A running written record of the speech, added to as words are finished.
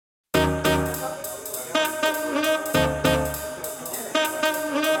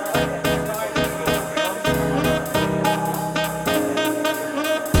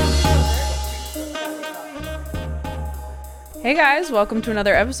Hey guys, welcome to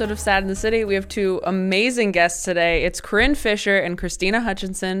another episode of Sad in the City. We have two amazing guests today. It's Corinne Fisher and Krystyna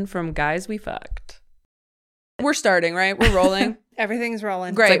Hutchinson from Guys We Fucked. We're starting, right? We're rolling. Everything's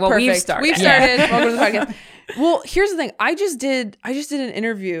rolling. Great, It's like, perfect. We've started. Yeah. Welcome to the podcast. Well, here's the thing. I just did an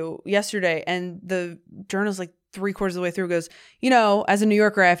interview yesterday, and the journalist, like 3/4 of the way through, goes, you know, as a New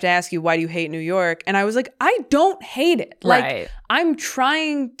Yorker, I have to ask you, why do you hate New York? And I was like, I don't hate it. Like, Right. I'm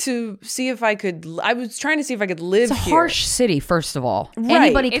trying to see if I could. I was trying to see if I could live. It's a here. harsh city, first of all. Right.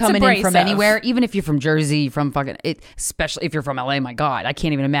 Anybody It's coming in from abrasive. anywhere, even if you're from Jersey, from fucking, especially if you're from LA, my God, I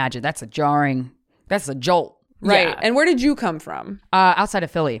can't even imagine. That's a jolt. Right. Yeah. And where did you come from? Outside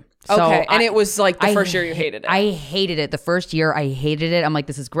of Philly. So Okay. And it was like the first year you hated it. I hated it. The first year I hated it. I'm like,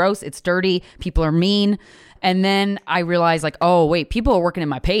 this is gross. It's dirty. People are mean. And then I realized, like, oh, wait, people are working in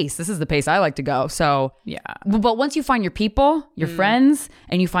my pace. This is the pace I like to go. So, Yeah. But once you find your people, your friends,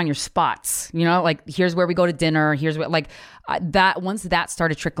 and you find your spots, you know, like, here's where we go to dinner. Here's what, like, once that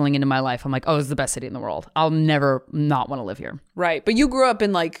started trickling into my life, I'm like, oh, this is the best city in the world. I'll never not want to live here. Right. But you grew up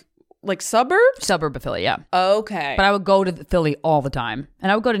in like suburbs? Suburb of Philly, yeah. Okay. But I would go to Philly all the time.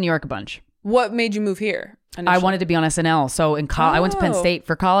 And I would go to New York a bunch. What made you move here? I initially? wanted to be on SNL. So in I went to Penn Oh. State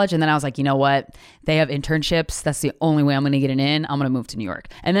for college, and then I was like, you know what? They have internships. That's the only way I'm going to get an in. I'm going to move to New York.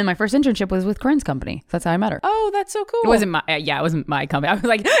 And then my first internship was with Corinne's company. That's how I met her. Oh, that's so cool. It wasn't my company. I was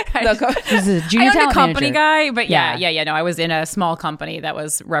like, She was a junior I owned talent a company manager. guy, but yeah. No, I was in a small company that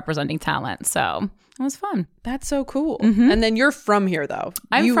was representing talent, so it was fun. That's so cool. And then you're from here, though.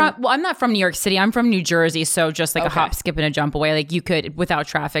 I'm not from New York City. I'm from New Jersey, so just like a Okay. hop, skip, and a jump away. Like you could, without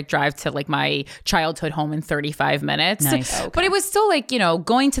traffic, drive to like my childhood home in 35 minutes. Nice. But it was still like, you know,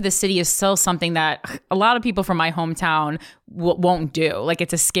 going to the city is still something that a lot of people from my hometown won't do. Like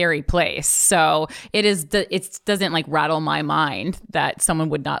it's a scary place. So it doesn't like rattle my mind that someone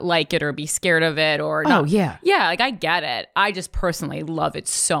would not like it or be scared of it or not. yeah. Yeah, like I get it. I just personally love it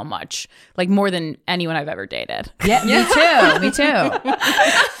so much. Like more than anyone I've ever dated. Yeah, me too.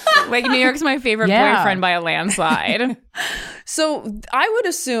 Like New York's my favorite Yeah. boyfriend by a landslide. So I would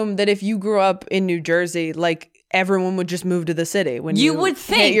assume that if you grew up in New Jersey, like everyone would just move to the city when You you would hit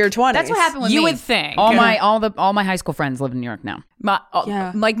think. your 20s. That's what happened with You me. would think. All my high school friends live in New York now.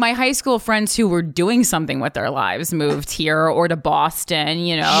 Yeah. Like my high school friends who were doing something with their lives moved here or to Boston,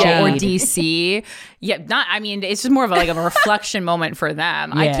 you know, Shade. or DC. Yeah, it's just more of a reflection moment for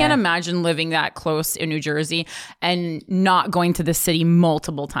them. I Yeah. can't imagine living that close in New Jersey and not going to the city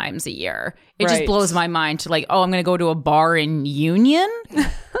multiple times a year. It Right. just blows my mind to like, oh, I'm going to go to a bar in Union?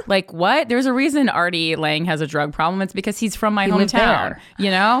 Like what? There's a reason Artie Lang has a drug problem. It's because he's from my lived hometown, there.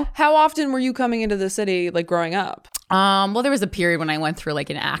 you know? How often were you coming into the city, like growing up? Well, there was a period when I went through like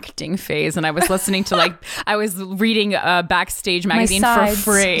an acting phase and I was listening to I was reading Backstage magazine for sides.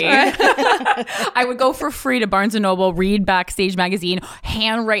 free. I would go for free to Barnes & Noble, read Backstage magazine,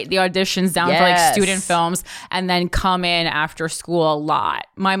 handwrite the auditions down for like Yes. student films, and then come in after school a lot.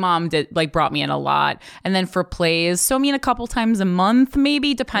 My mom brought me in a lot. And then for plays, so a couple times a month,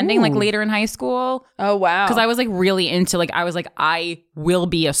 maybe, depending, like later in high school. Oh, wow. Because I was like really into I will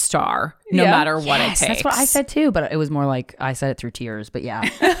be a star no Yeah. matter what it takes. That's what I said too, but it was more like I said it through tears. But yeah,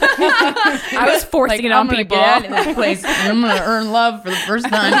 I was forcing it on people. Get out of this place. I'm gonna earn love for the first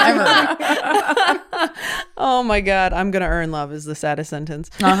time ever. Oh my God, I'm gonna earn love is the saddest sentence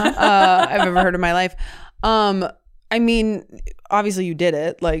I've ever heard in my life. I mean, obviously you did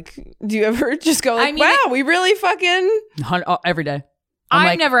it. Like, do you ever just go like, I mean, oh, wow, we really fucking... Every day. I'm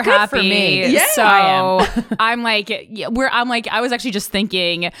like, never good happy. for me. Yeah, so I am. I'm like, I was actually just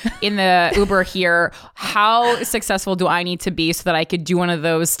thinking in the Uber here, how successful do I need to be so that I could do one of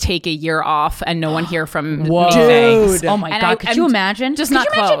those take a year off and no one hear from me? Dude. Oh my And God. Could you imagine? Just Could not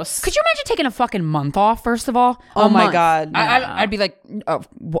you imagine- close. Could you imagine taking a fucking month off, first of all? Oh A my month. God. I'd be like,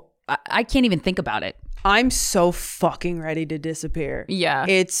 I can't even think about it. I'm so fucking ready to disappear. Yeah.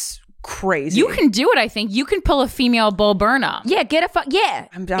 It's crazy. You can do it, I think. You can pull a female Bull Burnham. Yeah, get a I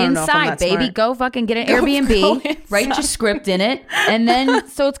don't know if I'm inside, that baby. smart. Go fucking get an go Airbnb, write your script in it, and then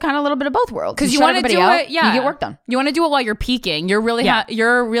so it's kind of a little bit of both worlds. Because you shut want to everybody do out, it, yeah. you get work done. You want to do it while you're peaking. You're really, Yeah.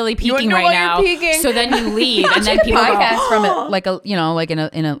 you're really wanna peaking do it right while now. you're peaking. So then you leave, and then people go, Podcast from it, like a like in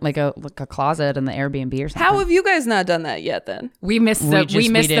a closet in the Airbnb or something. How have you guys not done that yet then? We missed We the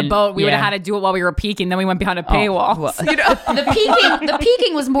didn't- boat. We would have yeah. had to do it while we were peaking. Then we went behind a paywall. Well, the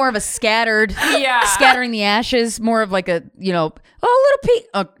peaking was more of a scattered, Yeah. scattering the ashes, more of like a little peak.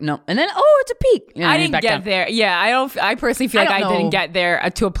 Oh no, and then it's a peak. You know, I and didn't back get down. there. Yeah, I personally feel I like I don't didn't know. get there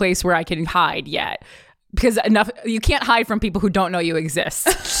to a place where I can hide yet. Because you can't hide from people who don't know you exist.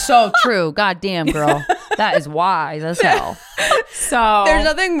 So true. God damn, girl. That is wise as hell. So There's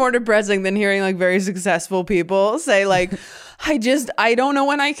nothing more depressing than hearing like very successful people say like, I don't know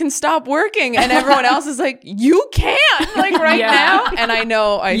when I can stop working. And everyone else is like, you can't, like now. And I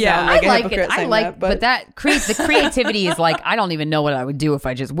know I sound like a hypocrite saying that. But the creativity is like, I don't even know what I would do if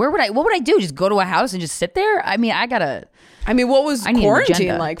I just, what would I do? Just go to a house and just sit there? I mean, what was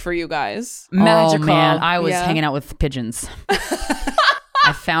quarantine like for you guys? Magical. Oh man, I was hanging out with pigeons.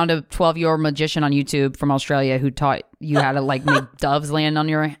 I found a 12-year-old magician on YouTube from Australia who taught you how to like make doves land on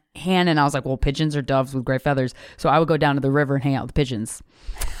your hand. And I was like, well, pigeons are doves with great feathers. So I would go down to the river and hang out with pigeons.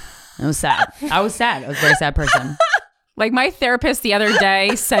 It was sad. I was sad. I was a very sad person. Like my therapist the other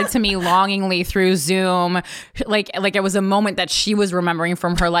day said to me longingly through Zoom, like it was a moment that she was remembering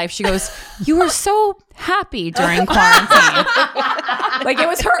from her life. She goes, "You were so happy during quarantine." Like it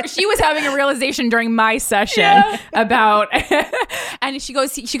was her. She was having a realization during my session about, and she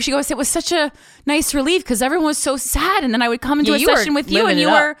goes, "It was such a nice relief because everyone was so sad, and then I would come into a session with you, and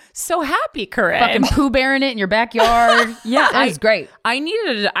you were so happy, Corinne, fucking Pooh Bearing it in your backyard." It was great.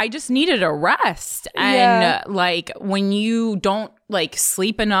 I just needed a rest, and like when you don't like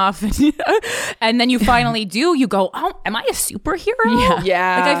sleep enough and then you finally do, you go, oh, am I a superhero?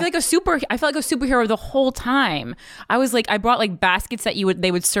 Yeah. Like I felt like a superhero the whole time. I brought like baskets that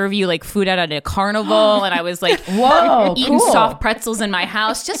they would serve you like food out at a carnival, and I was like, whoa, eating soft pretzels in my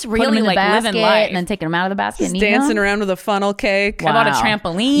house, just really like living life, and then taking them out of the basket, just dancing around with a funnel cake. Wow. I bought a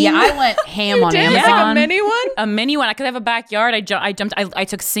trampoline. Yeah, I went ham on Amazon. Like a mini one? A mini one. I could have a backyard. I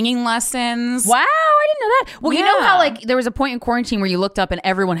took singing lessons. Wow, I didn't know that. Well, you know how like there was a point in quarantine where you looked up and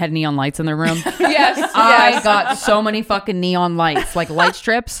everyone had neon lights in their room? Yes. I got so many fucking neon lights, like light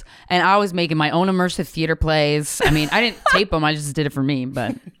strips, and I was making my own immersive theater plays. I mean, I didn't tape them. I just did it for me,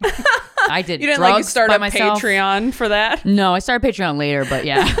 but I did. You didn't drugs like start by a myself. Patreon for that? No, I started Patreon later, but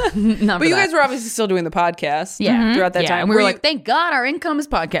yeah. But you guys were obviously still doing the podcast throughout that time. And we were like, thank God our income is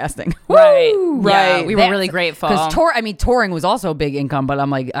podcasting. Right. Right. Yeah, we were really grateful. Because touring was also a big income, but I'm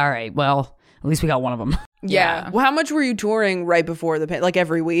like, all right, well, at least we got one of them. Yeah. Well, how much were you touring right before like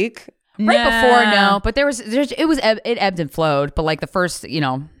every week? Right before, no. But it ebbed and flowed. But like the first,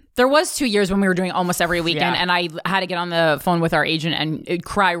 There was 2 years when we were doing almost every weekend, and I had to get on the phone with our agent and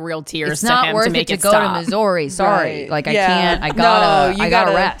cry real tears to him to make it stop. It's not worth it to go to Missouri. Sorry, like I can't. I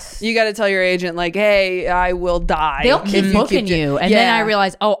gotta rest. You gotta tell your agent like, hey, I will die. They'll keep booking you, and then I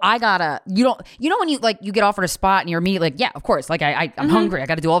realize, oh, I gotta. You don't. You know when you get offered a spot and you're immediately like, yeah, of course. Like I'm hungry. I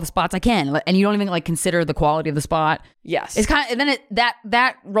got to do all the spots I can, and you don't even like consider the quality of the spot. Yes, it's kind of, and then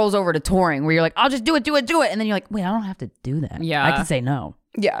that rolls over to touring where you're like, I'll just do it, and then you're like, wait, I don't have to do that. Yeah, I can say no.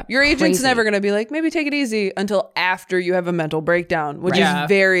 Yeah, your agent's never going to be like, maybe take it easy until after you have a mental breakdown, which is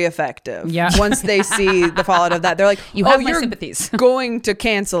very effective. Yeah. Once they see the fallout of that, they're like, you're sympathies. Going to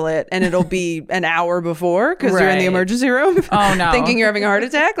cancel it, and it'll be an hour before because you're in the emergency room. Oh, no. Thinking you're having a heart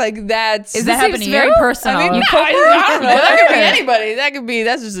attack. Like, that's... Is that happening to you? Very personal. I mean, I don't know. That could be anybody.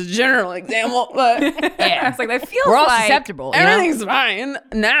 That's just a general example. But yeah, it's like, that feels we're all like susceptible. Everything's fine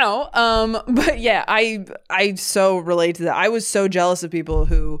now. But yeah, I so relate to that. I was so jealous of people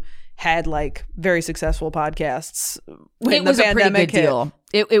who had like very successful podcasts when the pandemic hit. Deal.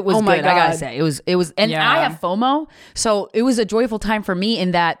 It was oh my good. God. I gotta say it was, and I have FOMO, so it was a joyful time for me in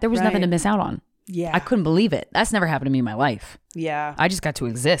that there was nothing to miss out on. Yeah, I couldn't believe it. That's never happened to me in my life. Yeah, I just got to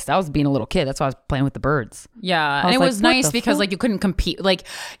exist. I was being a little kid. That's why I was playing with the birds. Yeah, and it was nice because like you couldn't compete. Like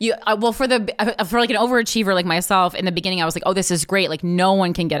you, for like an overachiever like myself in the beginning, I was like, oh, this is great. Like no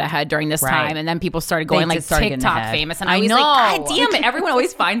one can get ahead during this time, and then people started going like TikTok famous, and I was like, God damn it, everyone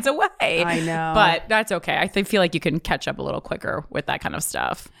always finds a way. I know, but that's okay. I feel like you can catch up a little quicker with that kind of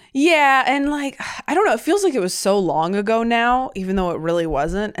stuff. Yeah, and like I don't know, it feels like it was so long ago now, even though it really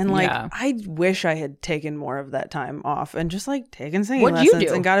wasn't. And like I wish I had taken more of that time off and just like taken singing lessons. What'd you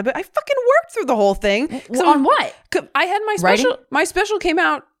do? And got a bit. I fucking worked through the whole thing. On what? I had my special. Writing? My special came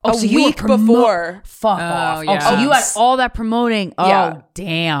out a week before. Fuck off. Yeah. So you had all that promoting. Oh,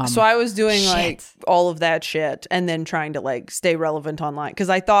 damn. So I was doing like all of that shit and then trying to like stay relevant online because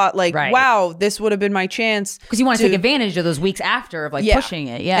I thought like, wow, this would have been my chance. Because you want to take advantage of those weeks after of like pushing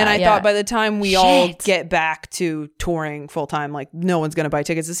it. Yeah. And I thought by the time we all get back to touring full time, like no one's going to buy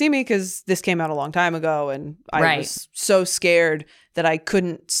tickets to see me because this came out a long time ago and I was so scared that I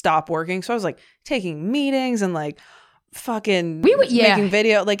couldn't stop working. So I was like taking meetings and like fucking making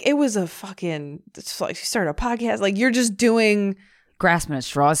video. Like it was a fucking, it's like you start a podcast, like you're just doing grasping at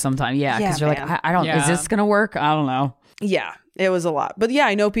straws sometimes. Yeah. Because you're like, I don't, is this going to work? I don't know. Yeah. It was a lot. But yeah,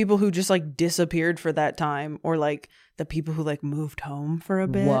 I know people who just like disappeared for that time or like the people who like moved home for a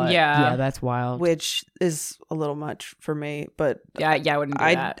bit. What? Yeah, that's wild. Which is a little much for me, but I wouldn't do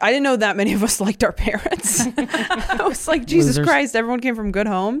that. I didn't know that many of us liked our parents. I was like, Jesus Christ, everyone came from good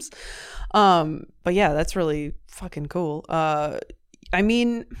homes. But yeah, that's really fucking cool. I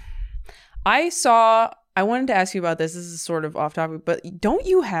mean, I wanted to ask you about this. This is sort of off topic, but don't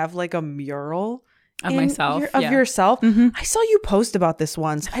you have like a mural Of myself? yourself? I saw you post about this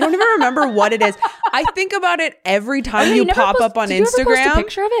once. I don't even remember what it is. I think about it every time you pop up on Instagram. Did you ever post a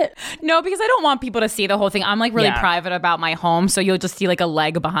picture of it? No, because I don't want people to see the whole thing. I'm like really private about my home, so you'll just see like a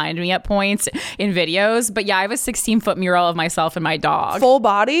leg behind me at points in videos. But yeah, I have a 16-foot mural of myself and my dog. Full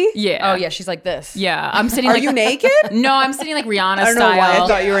body? Yeah. Oh yeah, she's like this. Yeah, I'm sitting. Are like, you naked? No, I'm sitting like Rihanna I don't style. know why I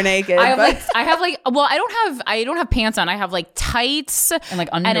thought you were naked. I don't have pants on. I have like tights And, like,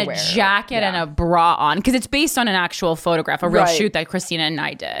 underwear. and a jacket and a bra on because it's based on an actual photograph, a real shoot that Krystyna and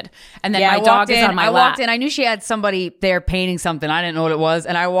I did. And then my dog is on my lap. I walked in. I knew she had somebody there painting something. I didn't know what it was.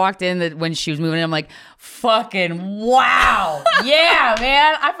 And I walked in when she was moving in. I'm like, fucking wow. Yeah,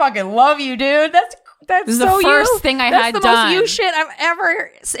 man. I fucking love you, dude. That's This is so the first you. thing I That's had the done. most you shit I've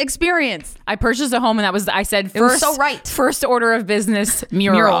ever experienced. I purchased a home and I said It was so right. First order of business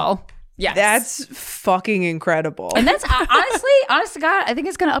mural. Yes. That's fucking incredible. And that's honest to God, I think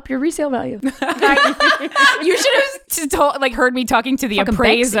it's going to up your resale value. You should have heard me talking to the Fucking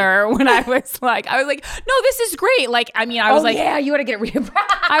appraiser when I was like, no, this is great. Like, I mean, I was yeah, you want to get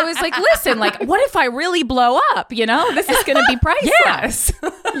I was like, listen, like, what if I really blow up? You know, this is going to be priceless.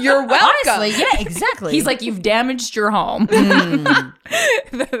 You're welcome. Honestly, yeah, exactly. He's like, you've damaged your home.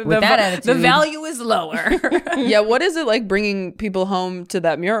 With that attitude. The value is lower. Yeah, what is it like bringing people home to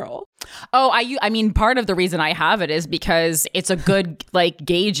that mural? Oh, I mean, part of the reason I have it is because it's a good like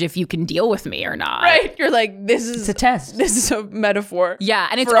gauge if you can deal with me or not. Right? You're like, this is a test. This is a metaphor. Yeah,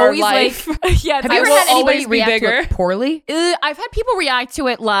 and it's for our always life. like, yeah. Have you ever will had anybody always be react bigger. to it poorly? I've had people react to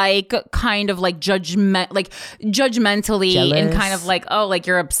it like kind of like judgmentally Jealous. and kind of like, oh, like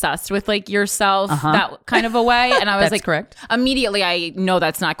you're obsessed with like yourself, that kind of a way. And I was That's like, correct. Immediately, I know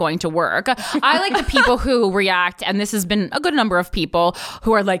that's not going to work. I like the people who react, and this has been a good number of people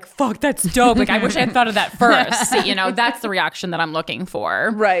who are like, fuck, that's dope. Like, I wish I had thought of that first. You know, that's the reaction that I'm looking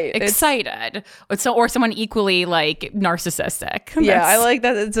for. Right. Excited. Or someone equally like narcissistic. Yeah, I like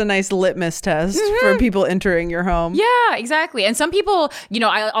that. It's a nice litmus test for people entering your home. Yeah, exactly. And some people, you know,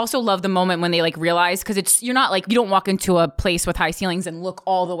 I also love the moment when they like realize, because you're not like, you don't walk into a place with high ceilings and look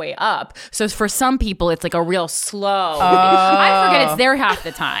all the way up. So for some people, it's like a real slow. I forget it's there half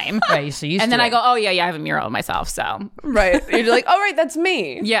the time. Right, you're so used And then to I it. go, oh yeah, I have a mural of myself. So Right. You're like, oh, right, that's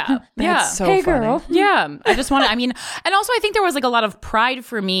me. yeah, That's so Hey, funny. girl. Yeah, I just want to, I mean, and also I think there was like a lot of pride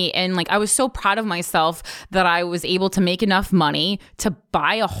for me, and like I was so proud of myself that I was able to make enough money to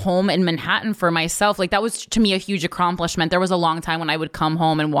buy a home in Manhattan for myself. Like that was to me a huge accomplishment. There was a long time when I would come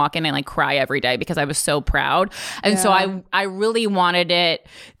home and walk in and like cry every day because I was so proud. And so I really wanted it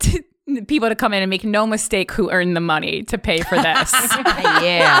to people to come in and make no mistake who earned the money to pay for this.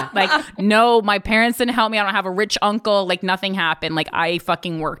 Yeah. Like, no, my parents didn't help me. I don't have a rich uncle. Like, nothing happened. Like, I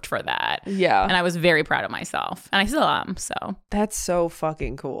fucking worked for that. Yeah. And I was very proud of myself. And I still am, so. That's so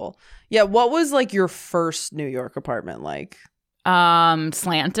fucking cool. Yeah, what was like your first New York apartment like?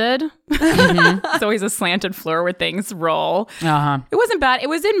 Slanted. It's always a slanted floor where things roll. It wasn't bad. It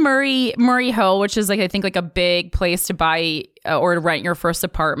was in Murray Hill, which is like, I think like a big place to buy or to rent your first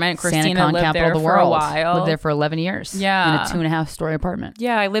apartment. Krystyna SantaCon lived capital there of the for world. a while. Lived there for 11 years. Yeah. In a 2.5-story apartment.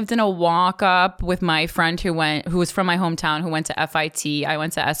 Yeah, I lived in a walk up with my friend who was from my hometown, who went to FIT. I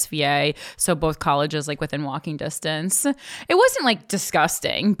went to SVA, so both colleges like within walking distance. It wasn't like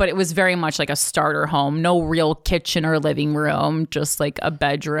disgusting, but it was very much like a starter home. No real kitchen or living room, just like a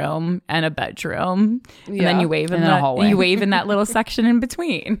bedroom and a bedroom. And then you wave in a hallway. you wave in that little section in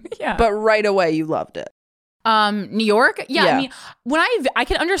between. Yeah. But right away you loved it. New York? Yeah. Yeah. I mean, when I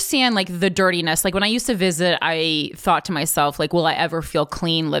can understand like the dirtiness. Like when I used to visit, I thought to myself, like, will I ever feel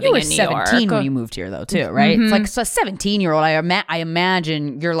clean living You were in New York? 17 when you moved here, though, too, right? It's like so a 17-year-old. I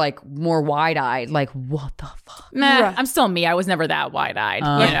imagine you're like more wide-eyed. Like, what the fuck? Nah, Right. I'm still me. I was never that wide-eyed,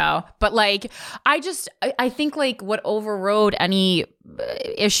 you know? But like, I think like what overrode any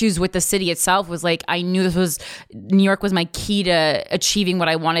issues with the city itself was like, I knew New York was my key to achieving what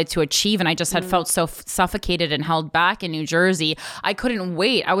I wanted to achieve. And I just had felt so suffocated and held back in New Jersey. I couldn't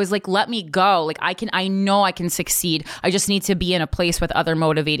wait. I was like, let me go. Like I know I can succeed. I just need to be in a place with other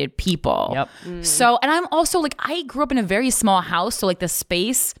motivated people. Yep. So, and I'm also like, I grew up in a very small house. So like the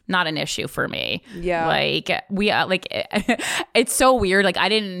space, not an issue for me. Yeah. Like we, like, it's so weird. Like I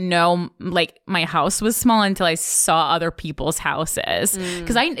didn't know like my house was small until I saw other people's houses.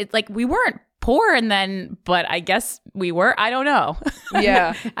 Because we weren't poor but I guess we were. I don't know.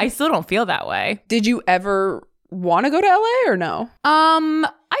 Yeah. I still don't feel that way. Did you ever want to go to LA or no?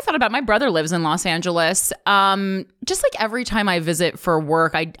 I thought about, my brother lives in Los Angeles. just like every time I visit for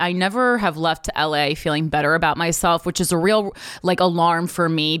work, I never have left to LA feeling better about myself, which is a real like alarm for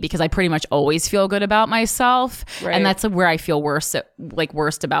me because I pretty much always feel good about myself. Right. And that's where I feel worst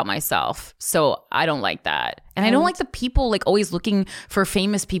about myself. So I don't like that. And I don't like the people like always looking for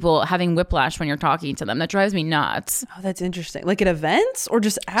famous people having whiplash when you're talking to them. That drives me nuts. Oh, that's interesting. Like at events or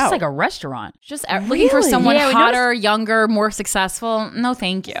just out? It's like a restaurant. Just looking for someone Yeah, we hotter, younger, more successful. No,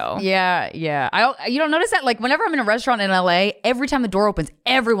 thank you. Yeah. You don't notice that? Like whenever I'm in a restaurant in LA, every time the door opens,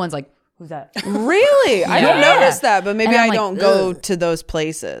 everyone's like, who's that? Really? I don't notice that, but maybe And I'm I like, don't go to those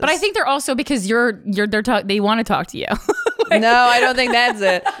places. But I think they're also because they want to talk to you. No, I don't think that's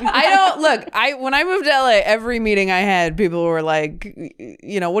it. When I moved to LA, every meeting I had, people were like, what do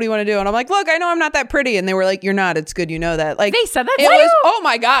you want to do? And I'm like, look, I know I'm not that pretty. And they were like, you're not. It's good. You know that. Like They said that to it was, you? oh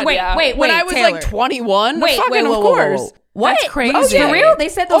my God. Wait, yeah. wait, When wait, I was Taylor. like 21, Wait, fucking whoa, of whoa, whoa, course. whoa. What? That's crazy. Oh, for real? They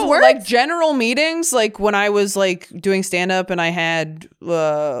said those words? Like general meetings, like when I was like doing stand up and I had,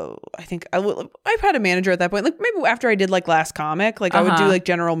 I think I've had a manager at that point, like maybe after I did like Last Comic, like I would do like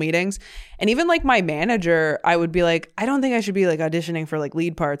general meetings. And even like my manager, I would be like, I don't think I should be like auditioning for like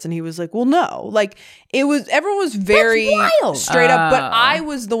lead parts. And he was like, well, no, like everyone was very straight up, but I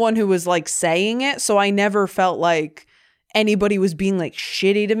was the one who was like saying it. So I never felt like anybody was being like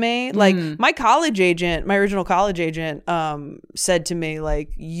shitty to me. Like my original college agent said to me like,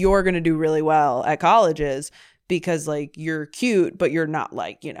 you're going to do really well at colleges because like you're cute, but you're not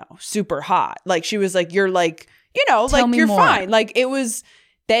like, super hot. Like she was like, you're like, like you're fine. Like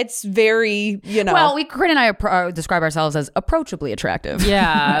that's very, Well, Corinne and I describe ourselves as approachably attractive.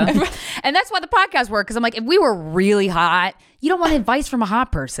 Yeah. And that's why the podcast worked. Because I'm like, if we were really hot, you don't want advice from a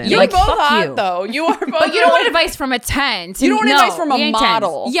hot person. You're like, both fuck hot you. though. You are both. But you don't want advice from a tent. You don't want No, advice from we a ain't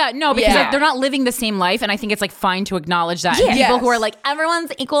model. Yeah, no, because Yeah. like, they're not living the same life, and I think it's like fine to acknowledge that. And Yes. people who are like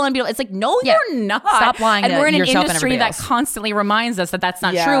everyone's equal and beautiful, it's like no, you're not. Stop lying And to we're in an yourself and industry everybody that else. constantly reminds us that that's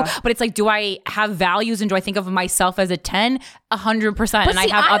not Yeah. true. But it's like, do I have values and do I think of myself as a 10? 100%, and I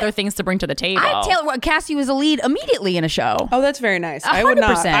see, have I- other things to bring to the table. I'd cast you as a lead immediately in a show. Oh, that's very nice. I would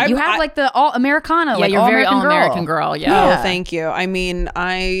not. 100%. You have like the all Americana. yeah, like you're very all-American all-American girl. Yeah. Oh, thank you. I mean,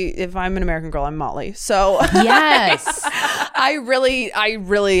 if I'm an American girl, I'm Molly. So Yes. I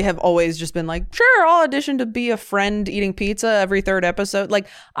really have always just been like, sure, I'll audition to be a friend eating pizza every third episode. Like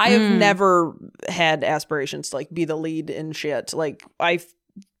I have never had aspirations to like be the lead in shit. Like I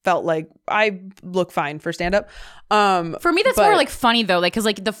felt like I look fine for stand up. For me, that's more like funny though, like because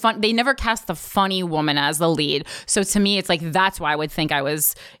like they never cast the funny woman as the lead. So to me, it's like that's why I would think I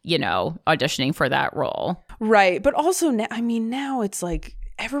was, auditioning for that role. Right. But also now it's like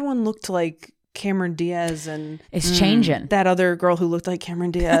everyone looked like Cameron Diaz and It's changing. that other girl who looked like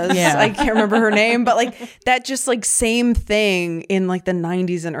Cameron Diaz. Yeah. I can't remember her name, but like that just like same thing in like the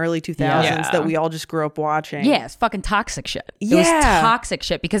 90s and early 2000s Yeah. that we all just grew up watching. Yeah, it's fucking toxic shit. It Yeah. was toxic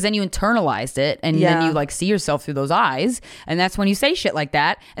shit because then you internalized it and then you like see yourself through those eyes. And that's when you say shit like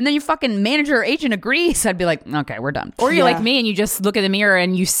that. And then your fucking manager or agent agrees. I'd be like, okay, we're done. Or you're like me and you just look in the mirror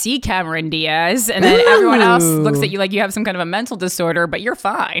and you see Cameron Diaz, and then everyone else looks at you like you have some kind of a mental disorder, but you're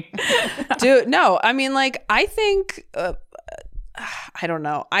fine. Dude, no, I mean, like, I think, I don't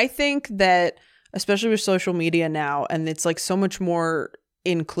know. I think that, especially with social media now, and it's like so much more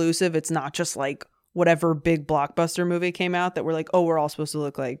inclusive, it's not just like whatever big blockbuster movie came out that we're like, oh, we're all supposed to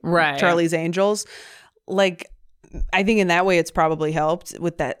look like Right. Charlie's Angels. Like, I think in that way it's probably helped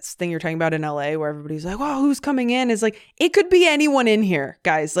with that thing you're talking about in LA where everybody's like, wow, who's coming in? Is like, it could be anyone in here,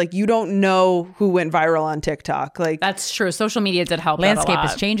 guys. Like, you don't know who went viral on TikTok. Like, That's true. Social media did help. Landscape that a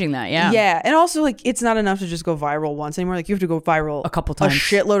is lot. changing that. Yeah. yeah. And also, like, it's not enough to just go viral once anymore. Like, you have to go viral A couple times. a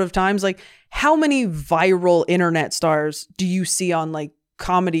shitload of times. Like, how many viral internet stars do you see on like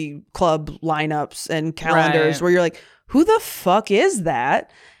comedy club lineups and calendars Right. where you're like, who the fuck is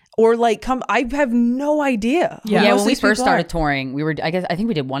that? Or like, I have no idea. who Yeah, most when of we these first people started are. touring, I think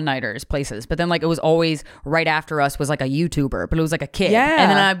we did one-nighters places, but then like it was always right after us was like a YouTuber, but it was like a kid. Yeah.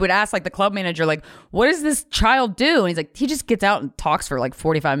 And then I would ask like the club manager, like, what does this child do? And he's like, he just gets out and talks for like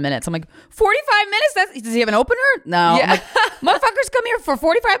 45 minutes. I'm like, 45 minutes? Does he have an opener? No. Yeah. I'm like, motherfuckers come here for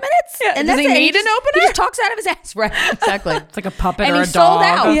 45 minutes? Yeah, And does that's he it. need an opener? He just talks out of his ass. Right. Exactly. It's like a puppet And or he a sold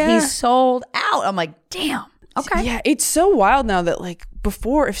dog. out. Yeah. He sold out. I'm like, damn. Okay. Yeah, it's so wild now that like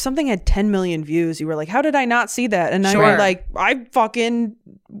before, if something had 10 million views, you were like, how did I not see that? And now Sure. you're like, I fucking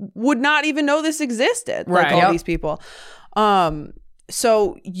would not even know this existed. Like Right. all Yep. these people.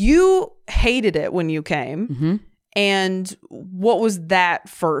 So you hated it when you came. Mm-hmm. And what was that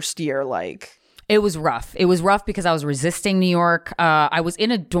first year like? It was rough. It was rough because I was resisting New York. I was in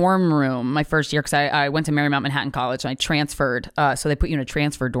a dorm room my first year because I went to Marymount Manhattan College and I transferred. So they put you in a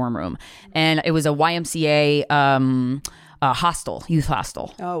transfer dorm room. And it was a YMCA hostel, youth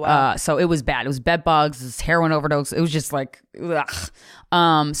hostel. Oh, wow. So it was bad. It was bed bugs, it was heroin overdose. It was just like,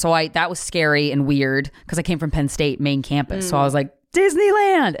 ugh. So that was scary and weird because I came from Penn State main campus. So I was like,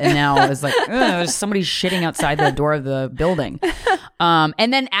 Disneyland. And now it's like, there's somebody shitting outside the door of the building.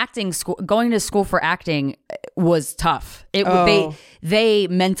 And then acting school, going to school for acting was tough. They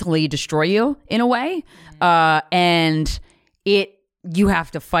mentally destroy you in a way. And you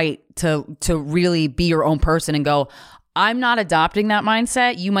have to fight to really be your own person and go, I'm not adopting that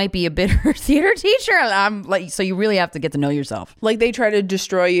mindset. You might be a bitter theater teacher. I'm like, so you really have to get to know yourself. Like they try to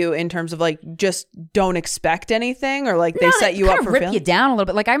destroy you in terms of like, just don't expect anything, or like they set you up for rip you down a little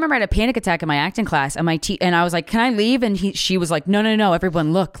bit. Like I remember I had a panic attack in my acting class and and I was like, can I leave? And she was like, no,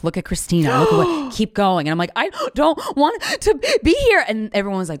 everyone look at Krystyna, keep going. And I'm like, I don't want to be here. And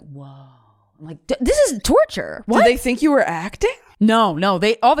everyone was like, whoa. I'm like, this is torture. What? Did they think you were acting? No.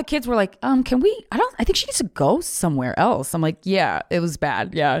 All the kids were like, can we? I think she needs to go somewhere else. I'm like, yeah, it was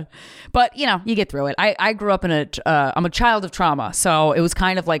bad. Yeah. But you get through it. I grew up in I'm a child of trauma. So it was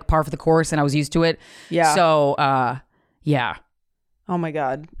kind of like par for the course and I was used to it. Yeah. So, yeah. Oh my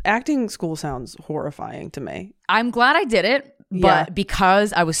God. Acting school sounds horrifying to me. I'm glad I did it. But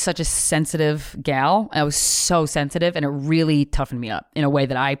because I was such a sensitive gal, I was so sensitive and it really toughened me up in a way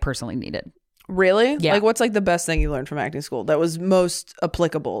that I personally needed. Really? Yeah. Like what's like the best thing you learned from acting school that was most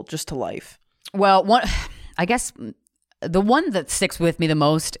applicable just to life? Well, I guess the one that sticks with me the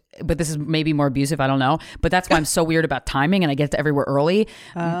most, but this is maybe more abusive, I don't know, but that's why I'm so weird about timing and I get to everywhere early.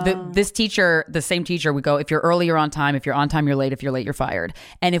 This teacher, the same teacher would go, if you're early, you're on time. If you're on time, you're late. If you're late, you're fired.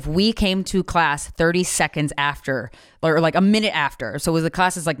 And if we came to class 30 seconds after, or like a minute after, so the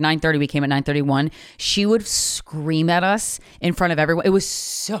class is like 9:30, we came at 9:31, she would scream at us in front of everyone. It was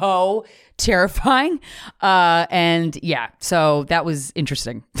so terrifying. And yeah, so that was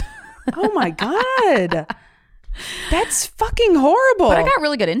interesting. Oh my God. That's fucking horrible. But I got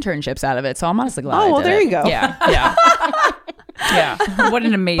really good internships out of it, so I'm honestly glad. Oh, well, there you go. Yeah. Yeah. What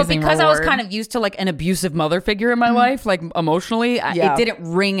an amazing But because reward. I was kind of used to like an abusive mother figure in my life, like emotionally, it didn't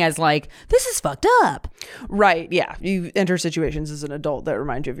ring as like, this is fucked up. Right. Yeah. You enter situations as an adult that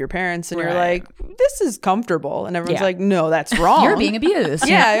remind you of your parents and you're Right. like, this is comfortable. And everyone's Yeah. like, no, that's wrong. You're being abused.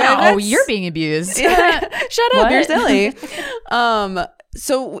 Yeah, No, you're being abused. Shut up. What? You're silly.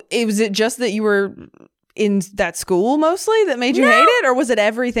 So was it just that you were in that school mostly that made you hate it, or was it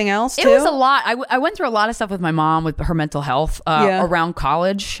everything else too? It was a lot. I went through a lot of stuff with my mom with her mental health around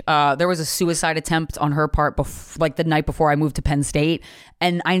college. There was a suicide attempt on her part like the night before I moved to Penn State.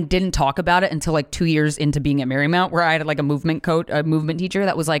 And I didn't talk about it until like 2 years into being at Marymount, where I had like a movement teacher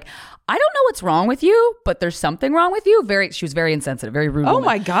that was like, I don't know what's wrong with you, but there's something wrong with you. She was very insensitive, very rude. Oh woman.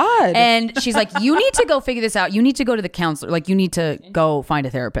 my God. And she's like, you need to go figure this out. You need to go to the counselor. Like you need to go find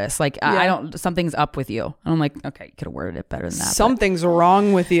a therapist. Like something's up with you. And I'm like, okay, you could have worded it better than that. Something's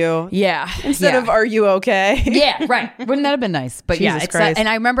wrong with you. Yeah. Instead of, are you okay? Yeah, right. Wouldn't that have been nice? But Jesus Christ. and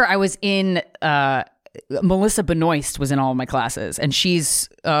I remember I was in Melissa Benoist was in all of my classes, and she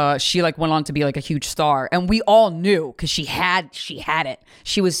like went on to be like a huge star, and we all knew because she had it.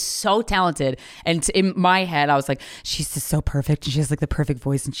 She was so talented, and in my head I was like, she's just so perfect, and she has like the perfect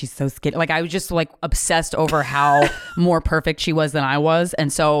voice, and she's so skinny. Like I was just like obsessed over how more perfect she was than I was,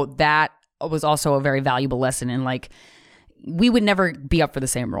 and so that was also a very valuable lesson in like we would never be up for the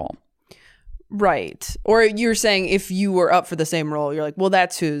same role. Right. Or you're saying if you were up for the same role, you're like, well,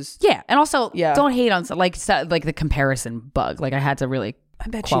 that's who's. Yeah. And also, don't hate on like the comparison bug. Like I had to really I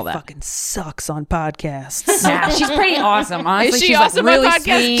bet she fucking sucks on podcasts. Yeah, she's pretty awesome. Honestly, Is she she's awesome like really on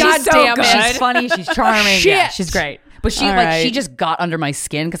podcasts? sweet. God She's so damn good. it. She's funny. She's charming. Yeah, she's great. But she All like right. she just got under my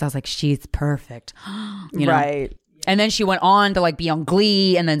skin because I was like, she's perfect. You know? Right. And then she went on to like be on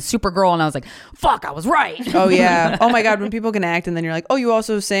Glee and then Supergirl, and I was like, fuck, I was right. Oh yeah. Oh my God. When people can act and then you're like, oh, you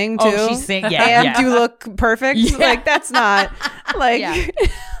also sing too. Oh, she sing. Yeah, and yeah. you look perfect. Yeah. Like that's not like. Yeah.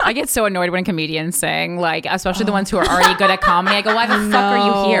 I get so annoyed when comedians sing, like, especially the ones who are already good at comedy. I go, why the fuck are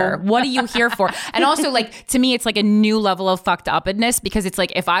you here? What are you here for? And also, like, to me, it's like a new level of fucked upness because it's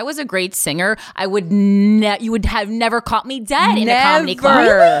like, if I was a great singer, I would you would have never caught me dead in a comedy club.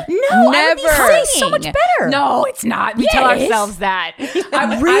 Never. No, Never. I would be So much better. No, it's not. We Yeah, tell it is. ourselves that.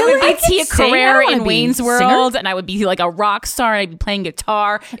 I Really? would I be could Tia sing. I Carrere don't wanna in be Wayne's singer. World, and I would be like a rock star. I'd be playing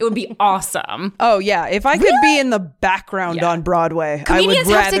guitar. It would be awesome. Oh yeah. If I could be in the background on Broadway, Comedians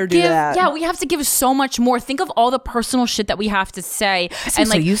I would have rather do that. Yeah, we have to give so much more. Think of all the personal shit that we have to say I'm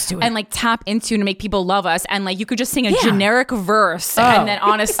so used to it. and like tap into to make people love us. And like you could just sing a generic verse and then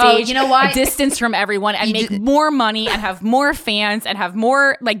on a stage, you know what? a distance from everyone and make more money and have more fans and have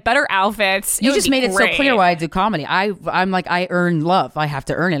more like better outfits. You just made it so clear why I do comedy. I'm like, I earn love. I have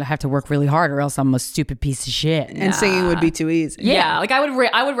to earn it. I have to work really hard, or else I'm a stupid piece of shit. And singing would be too easy. Yeah, like I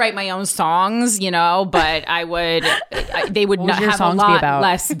would write my own songs, you know, but they would not have a lot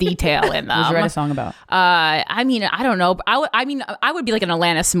less detail in them. What would you write a song about? I mean, I don't know. I would be like an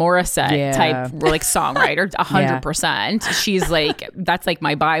Alanis Morissette type like songwriter, 100%. She's like, that's like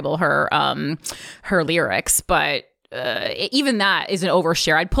my Bible, her lyrics. But even that is an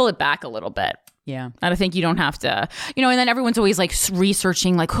overshare. I'd pull it back a little bit. Yeah. And I think you don't have to, you know, and then everyone's always like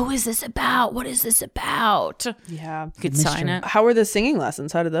researching, like, who is this about? What is this about? Yeah. Could sign it. How were the singing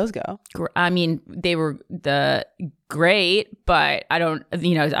lessons? How did those go? I mean, they were great, but I don't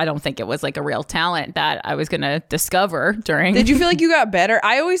think it was like a real talent that I was going to discover during. Did you feel like you got better?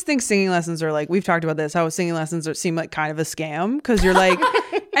 I always think singing lessons are like, we've talked about this, how singing lessons seem like kind of a scam because you're like,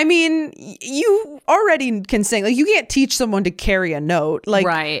 I mean, you already can sing. Like you can't teach someone to carry a note. Like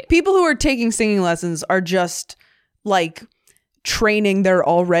right. People who are taking singing lessons are just like training their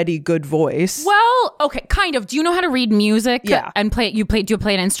already good voice. Well, okay, kind of. Do you know how to read music? Yeah. And do you play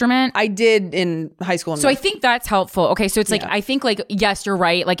an instrument? I did in high school. So I think that's helpful. Okay, so it's like, I think like, yes, you're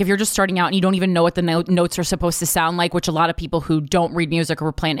right. Like if you're just starting out and you don't even know what the notes are supposed to sound like, which a lot of people who don't read music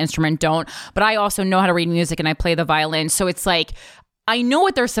or play an instrument don't. But I also know how to read music and I play the violin. So it's like, I know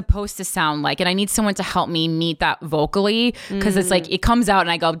what they're supposed to sound like, and I need someone to help me meet that vocally because it's like it comes out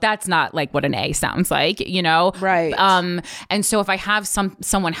and I go, that's not like what an A sounds like, you know? Right. And so if I have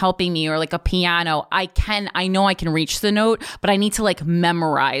someone helping me or like a piano, I know I can reach the note, but I need to like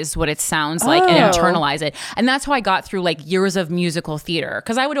memorize what it sounds like and internalize it. And that's how I got through like years of musical theater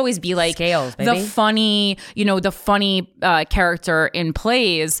because I would always be like scales, baby. the funny character in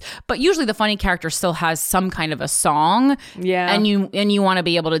plays, but usually the funny character still has some kind of a song. Yeah. And you want to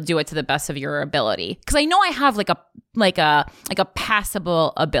be able to do it to the best of your ability. Because I know I have like a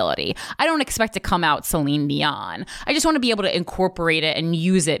passable ability. I don't expect to come out Celine Dion. I just want to be able to incorporate it and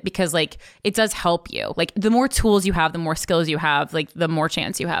use it because like it does help you. Like the more tools you have, the more skills you have, like the more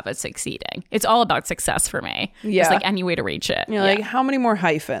chance you have at succeeding. It's all about success for me. Yeah. Just like any way to reach it. You're like, how many more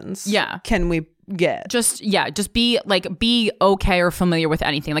hyphens? Can we get? Just be okay or familiar with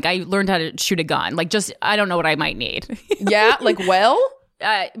anything. Like I learned how to shoot a gun. Like just I don't know what I might need. Yeah, like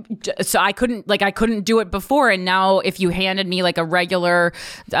so I couldn't do it before, and now if you handed me like a regular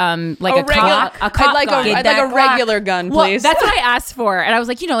cop gun. I'd like a regular gun, please. Well, that's what I asked for, and I was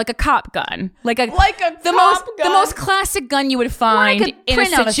like, like a cop gun, the most classic gun you would find in a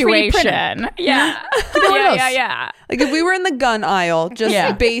situation. Yeah. Like if we were in the gun aisle,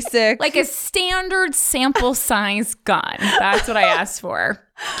 just basic, like a standard sample size gun. That's what I asked for.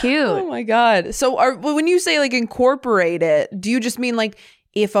 Cute. Oh my God. So when you say like incorporate it, do you just mean like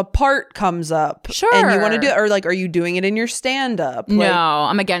if a part comes up and you want to do it, or like are you doing it in your stand-up? No,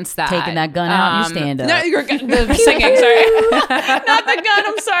 I'm against that. Taking that gun out in your stand-up. No, you're the singing, sorry. Not the gun,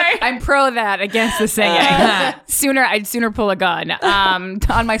 I'm sorry. I'm pro that against the singing. I'd sooner pull a gun.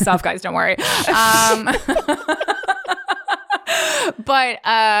 On myself, guys, don't worry. But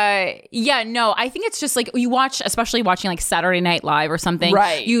I think it's just like you watch, especially watching like Saturday Night Live or something.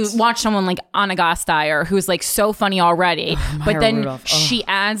 Right. You watch someone like Anna Gasteyer who's like so funny already, but then she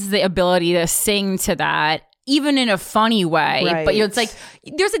adds the ability to sing to that. Even in a funny way, right. But it's like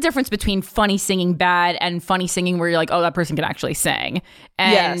there's a difference between funny singing bad and funny singing where you're like, oh, that person can actually sing.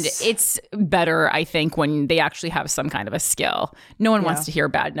 And it's better, I think, when they actually have some kind of a skill. No one wants to hear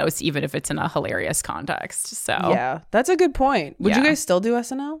bad notes, even if it's in a hilarious context. So yeah, that's a good point. Would you guys still do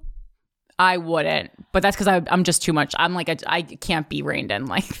SNL? I wouldn't, but that's because I'm just too much. I'm like, I can't be reined in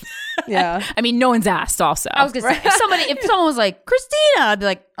like that. Yeah. I mean, no one's asked also. I was going to say, if someone was like, Krystyna, I'd be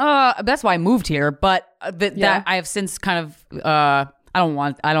like, that's why I moved here. But that I have since kind of,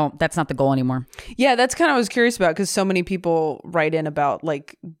 that's not the goal anymore. Yeah, that's kind of what I was curious about because so many people write in about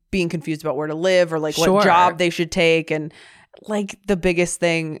like being confused about where to live or like what job they should take. And like the biggest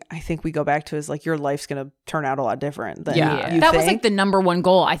thing I think we go back to is like your life's going to turn out a lot different than you that think. was like the number one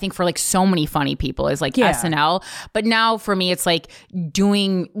goal I think for like so many funny people is like SNL. But now for me it's like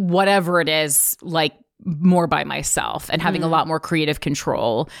doing whatever it is like more by myself and having a lot more creative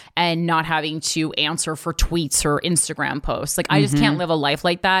control and not having to answer for tweets or Instagram posts. Like I just can't live a life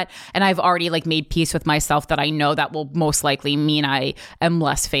like that. And I've already like made peace with myself that I know that will most likely mean I am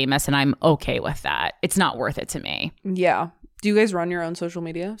less famous and I'm okay with that. It's not worth it to me. Yeah. Do you guys run your own social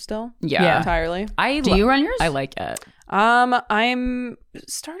media still? Yeah. Entirely? Do you run yours? I like it. I'm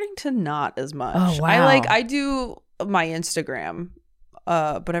starting to not as much. Oh, wow. I do my Instagram,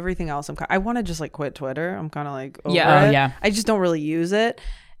 but everything else I want to just like quit Twitter. I'm kind of like over it. Oh, yeah. I just don't really use it.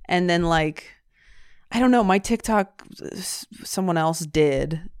 And then like, I don't know, my TikTok someone else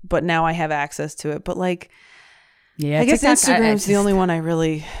did, but now I have access to it. But like, Yeah, I guess TikTok, Instagram's the only one I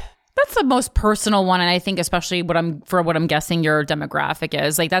really. That's the most personal one, and I think especially what I'm guessing your demographic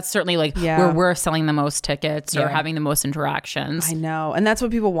is like that's certainly like where we're selling the most tickets or having the most interactions. I know, and that's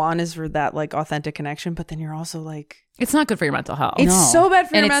what people want is for that like authentic connection. But then you're also like, it's not good for your mental health. It's so bad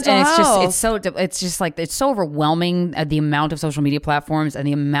for your mental health. It's just like it's so overwhelming the amount of social media platforms and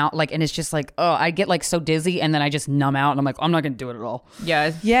the amount like, and it's just like, oh, I get like so dizzy and then I just numb out and I'm like, I'm not gonna do it at all.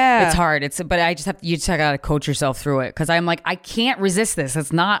 Yeah. It's hard. But I just you just gotta coach yourself through it because I'm like, I can't resist this.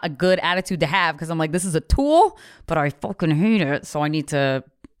 It's not a good attitude to have because I'm like, this is a tool, but I fucking hate it. So I need to.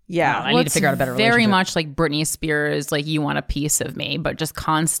 Yeah, I need to figure out a better relationship. Very much like Britney Spears, like you want a piece of me, but just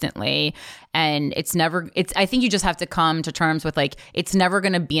constantly. And I think you just have to come to terms with like, it's never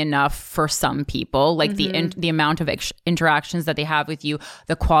going to be enough for some people. Like the amount of interactions that they have with you,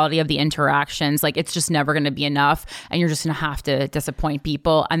 the quality of the interactions, like it's just never going to be enough. And you're just going to have to disappoint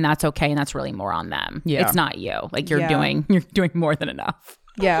people. And that's okay. And that's really more on them. Yeah. It's not you. Like you're doing more than enough.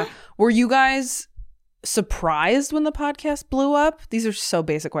 Yeah. Were you guys surprised when the podcast blew up? These are so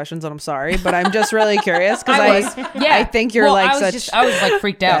basic questions and I'm sorry, but I'm just really curious because I think you're I was like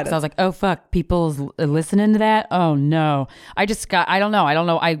freaked out because I was like, oh fuck, people's listening to that. Oh no. I don't know.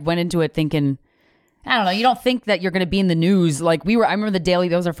 I went into it thinking, I don't know. You don't think that you're going to be in the news. Like I remember that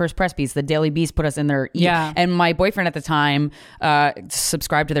was our first press piece. The Daily Beast put us in their, and my boyfriend at the time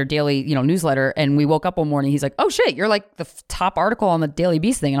subscribed to their daily, newsletter. And we woke up one morning. He's like, oh shit, you're like the top article on the Daily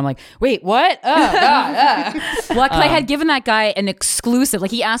Beast thing. And I'm like, wait, what? Oh God. Luckily, I had given that guy an exclusive. Like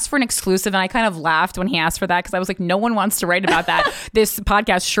he asked for an exclusive, and I kind of laughed when he asked for that because I was like, no one wants to write about that. This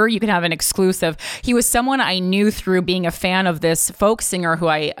podcast, sure, you can have an exclusive. He was someone I knew through being a fan of this folk singer who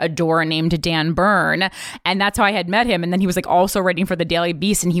I adore named Dan Byrne. And that's how I had met him. And then he was like also writing for the Daily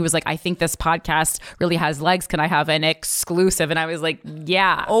Beast. And he was like, I think this podcast really has legs. Can I have an exclusive? And I was like,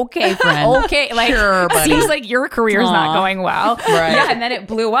 yeah. Okay, friend. Okay. Like, sure, buddy. Seems like your career's not going well. Right. Yeah. And then it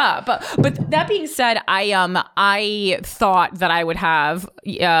blew up. But that being said, I thought that I would have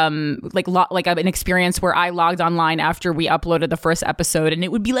an experience where I logged online after we uploaded the first episode and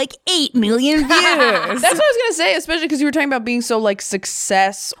it would be like 8 million views. That's what I was going to say, especially because you were talking about being so like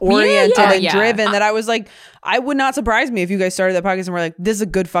success oriented and driven that I was like, I would not surprise me if you guys started that podcast and were like, this is a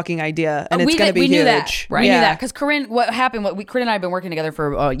good fucking idea and it's going to be huge. Knew that, right? We knew that because Corinne, Corinne and I have been working together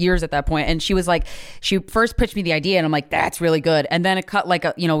for years at that point, and she was like, she first pitched me the idea and I'm like, that's really good. And then it cut like,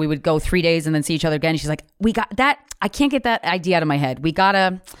 we would go 3 days and then see each other again. And she's like, we got that. I can't get that idea out of my head. We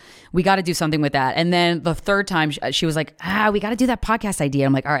gotta do something with that. And then the third time she was like, we gotta do that podcast idea.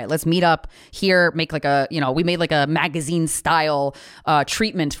 I'm like, all right, let's meet up here, make like we made like a magazine style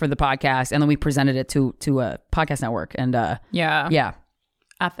treatment for the podcast. And then we presented it to a podcast network. And yeah.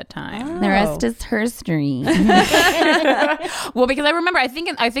 At the time. The rest is history. Well, because I remember, I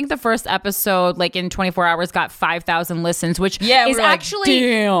think the first episode, like in 24 hours, got 5,000 listens, which is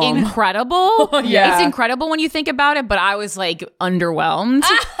actually incredible. Yeah. It's incredible when you think about it, but I was like underwhelmed.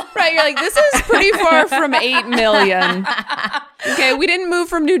 Right, you're like, this is pretty far from 8 million. Okay, we didn't move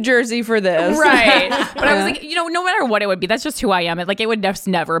from New Jersey for this. Right. But I was like, no matter what it would be, that's just who I am. It would just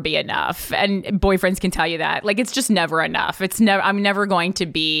never be enough. And boyfriends can tell you that. Like, it's just never enough. I'm never going to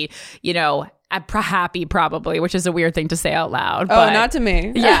be, happy probably, which is a weird thing to say out loud. But not to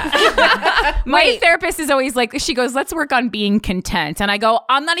me. Yeah. My therapist is always like, she goes, let's work on being content. And I go,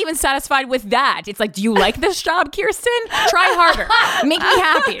 I'm not even satisfied with that. It's like, do you like this job, Kirsten? Try harder. Make me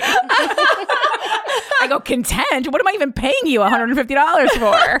happy. I go, content? What am I even paying you $150 for?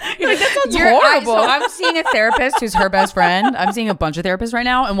 You're like, that sounds horrible. I'm seeing a therapist who's her best friend. I'm seeing a bunch of therapists right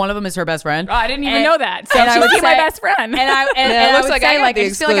now, and one of them is her best friend. Oh, I didn't even know that. So she's my best friend. And I looks like I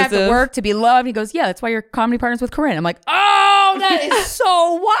just feel like I have to work to be loved. He goes, yeah, that's why you're comedy partners with Corinne. I'm like, oh, that is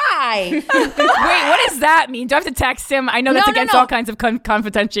so why. Wait, what does that mean? Do I have to text him? I know that's against all kinds of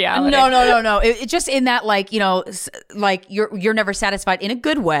confidentiality. No. It just in that, like, like you're never satisfied in a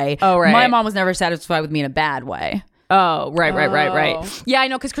good way. Oh, right. My mom was never satisfied with me in a bad way. Oh, right. Yeah, I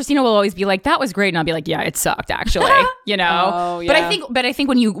know, because Krystyna will always be like, "That was great," and I'll be like, "Yeah, it sucked, actually." You know. Oh, yeah. But I think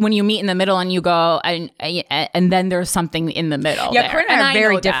when you meet in the middle and you go and then there's something in the middle. Yeah, there. Corinne and I are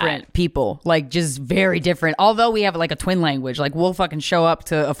very know different people. Like, just very different. Although we have like a twin language. Like, we'll fucking show up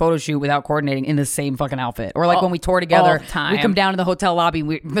to a photo shoot without coordinating in the same fucking outfit. Or like when we tour together, all the time. we come down to the hotel lobby,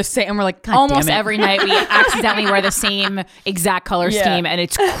 we're the same, and we're like, God Almost damn it. every night we accidentally wear the same exact color scheme, and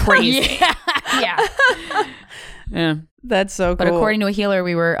it's crazy. Yeah. That's so cool. But according to a healer,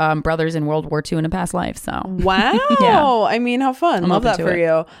 we were brothers in World War II in a past life. So wow. Yeah. I mean, how fun. Love that open for to it.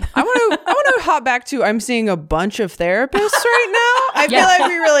 you. I want to hop back to, I'm seeing a bunch of therapists right now. I feel like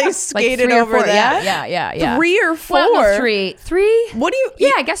we really skated three or over four. that. Yeah. 3 or 4. Well, no, three. What do you?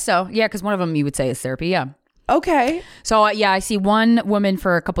 Yeah, I guess so. Yeah, because one of them you would say is therapy. Yeah. Okay. So I see one woman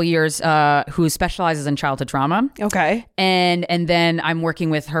for a couple years who specializes in childhood trauma. Okay. And then I'm working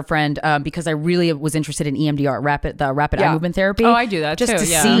with her friend because I really was interested in EMDR, rapid eye movement therapy. Oh, I do that just too, to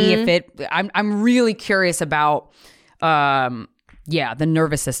yeah. see if it. I'm really curious about the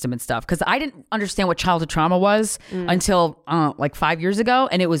nervous system and stuff, because I didn't understand what childhood trauma was until like 5 years ago,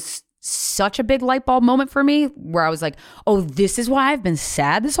 and it was such a big light bulb moment for me where I was like, oh, this is why I've been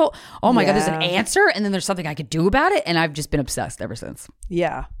sad this whole, oh my God, there's an answer, and then there's something I could do about it, and I've just been obsessed ever since.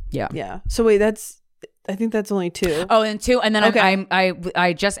 Yeah. Yeah. So wait, I think that's only 2. Oh, and 2, and then Okay.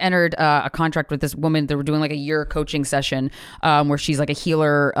 I just entered a contract with this woman. They were doing like a year coaching session where she's like a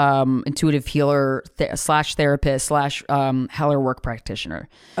healer, intuitive healer slash therapist slash Heller work practitioner.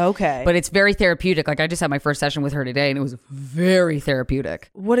 Okay. But it's very therapeutic. Like, I just had my first session with her today, and it was very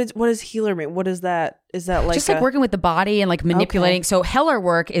therapeutic. what does healer mean? What is that? Is that like Just like working with the body and like manipulating. Okay. So Heller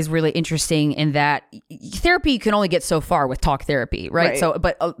work is really interesting in that therapy, you can only get so far with talk therapy, right? So,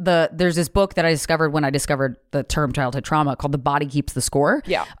 but there's this book that I discovered when I discovered the term childhood trauma called The Body Keeps the Score.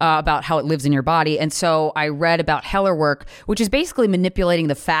 Yeah. About how it lives in your body. And so I read about Heller work, which is basically manipulating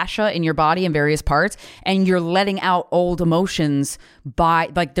the fascia in your body in various parts, and you're letting out old emotions by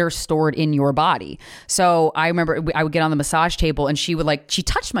like they're stored in your body. So I remember I would get on the massage table, and she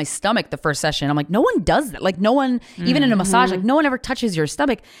touched my stomach the first session. I'm like, no one does that. Like, no one, even in a massage, like no one ever touches your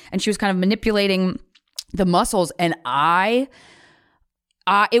stomach. And she was kind of manipulating the muscles, and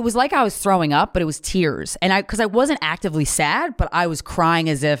it was like I was throwing up, but it was tears. And because I wasn't actively sad, but I was crying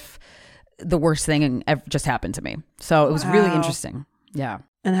as if the worst thing ever just happened to me. So it was really interesting. Yeah.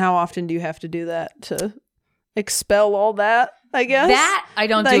 And how often do you have to do that to expel all that, I guess? That I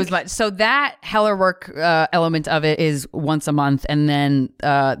don't do as much. So that Heller work element of it is once a month, and then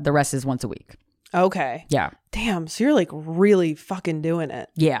the rest is once a week. Okay. Yeah. Damn. So you're like really fucking doing it.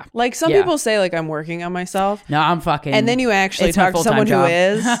 Yeah. Like some people say, like, I'm working on myself. No, I'm fucking. And then you actually it's my talk to someone full-time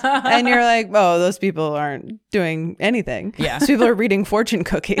who is, and you're like, oh, those people aren't doing anything. Yeah. Those people are reading fortune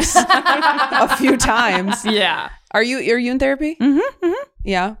cookies a few times. Yeah. Are you in therapy? Mm-hmm.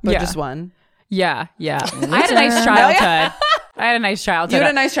 Yeah. But Yeah. just one. Yeah. I had a nice childhood. I had a nice childhood. You had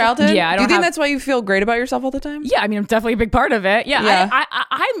a nice childhood? Yeah. Do you think that's why you feel great about yourself all the time? Yeah, I mean, I'm definitely a big part of it. Yeah, Yeah.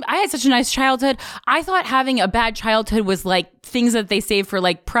 I had such a nice childhood. I thought having a bad childhood was like things that they save for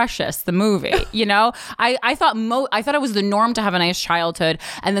like Precious, the movie. You know, I thought it was the norm to have a nice childhood,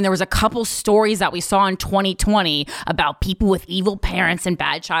 and then there was a couple stories that we saw in 2020 about people with evil parents and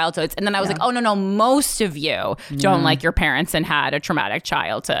bad childhoods, and then I was like, oh no, most of you don't like your parents and had a traumatic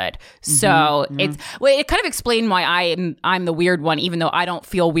childhood. So it kind of explained why I'm the weird one, even though I don't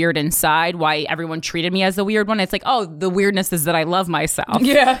feel weird inside, why everyone treated me as the weird one. It's like, oh, the weirdness is that I love myself.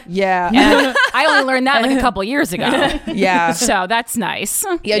 Yeah. And I only learned that like a couple years ago. Yeah. So that's nice.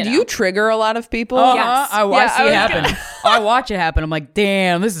 Yeah. Do you trigger a lot of people? Yes. I see it happen. I watch it happen. I'm like,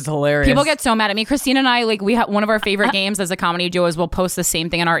 damn, this is hilarious. People get so mad at me. Krystyna and I, like, we have one of our favorite games as a comedy duo is we'll post the same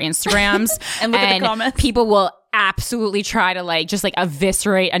thing on our Instagrams And look at the comments. People will absolutely try to like just like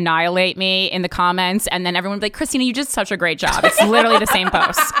eviscerate, annihilate me in the comments, and then everyone will be like, Krystyna, you did such a great job. It's literally the same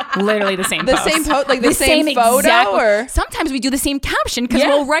post. Literally the same post. Same post, like the same photo, exact- or sometimes we do the same caption because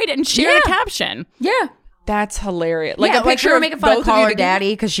we'll write it and share the caption. Yeah. that's hilarious. Like a we picture were of making fun of both Call you Her together?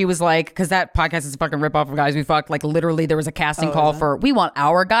 Daddy because she was like, because that podcast is a fucking ripoff of Guys We Fucked. Like, literally, there was a casting call for We Want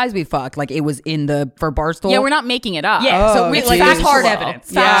Our Guys We Fucked. Like, it was in for Barstool. Yeah, we're not making it up. Yeah, so Oh, we geez. like that's hard Factual.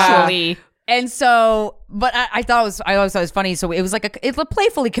 evidence. Factually. And so, but I thought I always thought it was funny. So it was like it's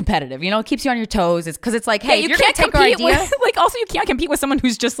playfully competitive, you know, it keeps you on your toes. It's because it's like, hey, you you're gonna can't take our compete idea. with, like, also you can't compete with someone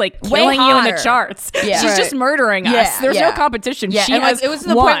who's just like Way killing you in the hotter. charts. Yeah. She's Right. just murdering us. There's no competition. Yeah, She and has like, it was to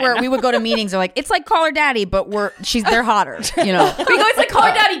the won. point where we would go to meetings. They're like, it's like Call Her Daddy, but they're hotter, you know. we go, it's like Call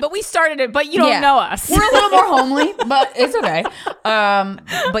Her Daddy, but we started it, but you don't know us. We're a little more homely, but it's okay.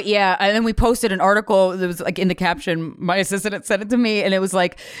 But yeah, and then we posted an article that was like in the caption. My assistant had sent it to me, and it was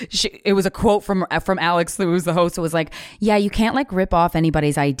like, it was a quote from Alex Alex, who was the host, was like, yeah, you can't like rip off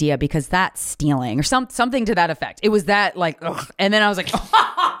anybody's idea because that's stealing or something to that effect. It was that like, ugh. And then I was like,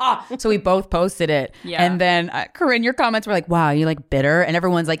 so we both posted it. Yeah. And then Corinne, your comments were like, wow, you like bitter? And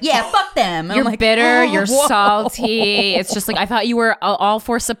everyone's like, yeah, fuck them. And You're I'm like, bitter. You're salty. It's just like, I thought you were all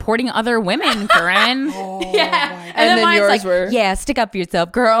for supporting other women, Corinne. Yeah. And then yours like, were, yeah, stick up for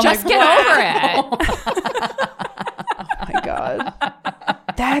yourself, girl. I'm Just like, get over it. oh my God.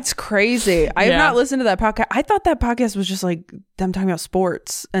 That's crazy. I have not listened to that podcast. I thought that podcast was just like them talking about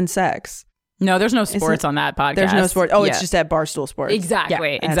sports and sex. No, there's no sports on that podcast. There's no sports. Oh, it's just at Barstool Sports.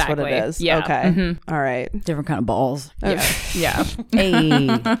 Exactly. Yeah, that's what it is. Yeah. Okay. All right. different kind of balls. Yeah. Hey.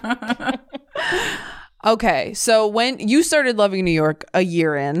 Okay. So when you started loving New York a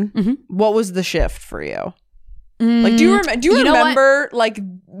year in, what was the shift for you? Like, do you remember like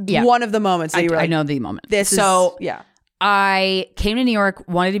one of the moments that you were like, I know the moment. Yeah. I came to New York,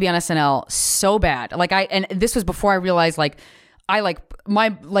 wanted to be on SNL so bad. Like and this was before I realized I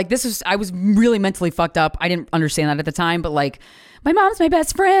was really mentally fucked up. I didn't understand that at the time, but like my mom's my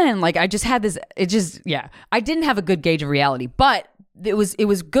best friend. Like I just had this, I didn't have a good gauge of reality, but it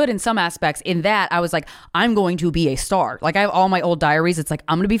was good in some aspects in that I was like, I'm going to be a star. Like I have all my old diaries. It's like,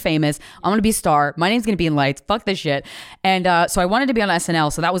 I'm going to be famous. I'm going to be a star. My name's going to be in lights. Fuck this shit. And so I wanted to be on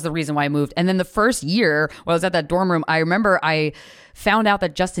SNL. So that was the reason why I moved. And then the first year while I was at that dorm room, I remember I found out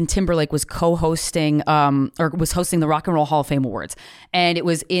that Justin Timberlake was co-hosting or was hosting the Rock and Roll Hall of Fame Awards. And it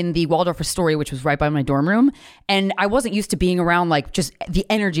was in the Waldorf Astoria, which was right by my dorm room. And I wasn't used to being around like just the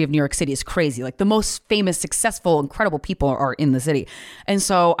energy of New York City is crazy. Like the most famous, successful, incredible people are in the city. And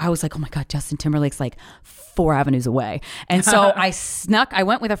so I was like, oh my God, Justin Timberlake's like 4 avenues away. And so I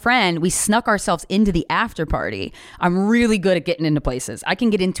went with a friend. We snuck ourselves into the after party. I'm really good at getting into places. I can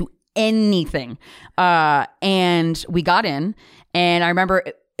get into anything. And we got in. And I remember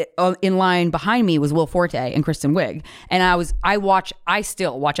in line behind me was Will Forte and Kristen Wiig. And I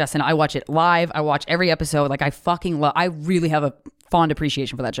still watch SNL. I watch it live. I watch every episode. Like I really have a fond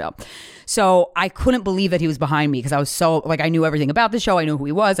appreciation for that show. So I couldn't believe that he was behind me because I was so like, I knew everything about the show. I knew who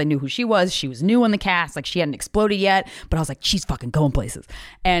he was. I knew who she was. She was new in the cast. Like she hadn't exploded yet, but I was like, she's fucking going places.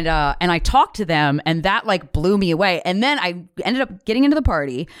 And I talked to them and that like blew me away. And then I ended up getting into the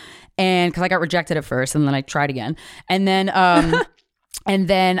party and cause I got rejected at first and then I tried again. And then, and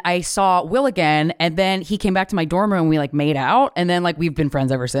then I saw Will again, and then he came back to my dorm room and we like made out, and then like we've been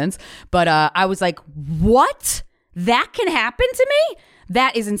friends ever since. But I was like, what? That can happen to me?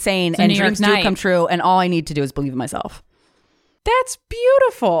 That is insane. And dreams do come true, and all I need to do is believe in myself. That's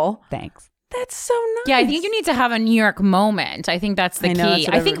beautiful. Thanks. That's so nice. Yeah, I think you need to have a New York moment. I think that's the key.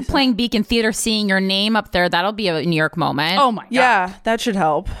 I think playing Beacon Theater, seeing your name up there, that'll be a New York moment. Oh my God. Yeah, that should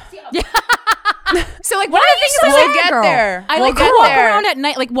help. Yeah. So like what are the things we'll get there? I like to walk around at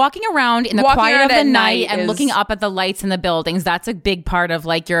night, like walking around in the quiet of the night and looking up at the lights in the buildings. That's a big part of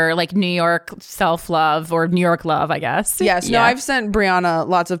like your like New York self-love or New York love, I guess. Yes. Yeah. No, I've sent Brianna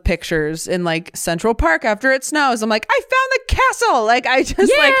lots of pictures in like Central Park after it snows. I'm like, I found the castle. Like I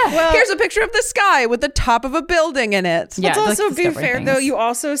just here's a picture of the sky with the top of a building in it. Yeah, let's also be fair though. You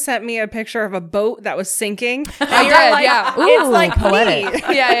also sent me a picture of a boat that was sinking. I did. Like, yeah. It's like poetic.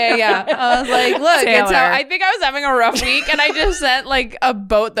 Yeah. I was like, look, it's how I think I was having a rough week and I just sent like a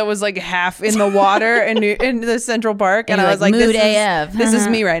boat that was like half in the water in the Central Park and I was like, this is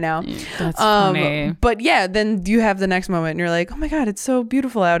me right now. That's funny. But yeah, then you have the next moment and you're like, oh my God, it's so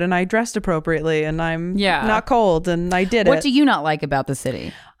beautiful out and I dressed appropriately and I'm not cold and I did it. What do you not like about the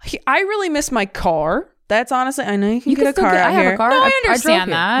city? I really miss my car. That's honestly, I know you can get a car out here. I have a a car. No, I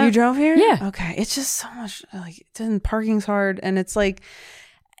understand that. You drove here? Yeah. Okay. It's just so much like parking's hard and it's like,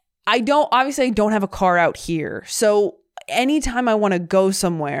 I don't have a car out here. So anytime I want to go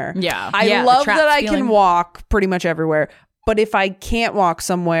somewhere, I love that I can walk pretty much everywhere. But if I can't walk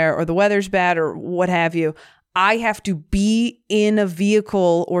somewhere or the weather's bad or what have you, I have to be in a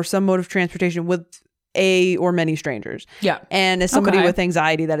vehicle or some mode of transportation with or many strangers. Yeah. And as somebody with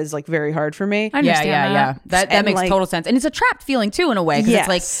anxiety, that is like very hard for me. I understand that. That makes total sense. And it's a trapped feeling too in a way. Because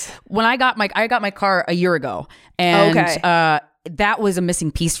it's like when I got my car a year ago and that was a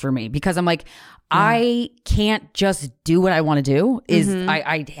missing piece for me because I'm like, I can't just do what I want to do.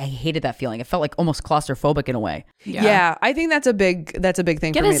 I hated that feeling. It felt like almost claustrophobic in a way. Yeah, I think that's a big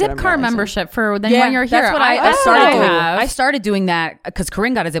thing for me. Get a Zipcar membership for when you're here. That's what I started doing. I started doing that because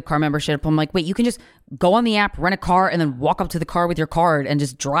Corinne got a Zipcar membership. I'm like, wait, you can just go on the app, rent a car, and then walk up to the car with your card and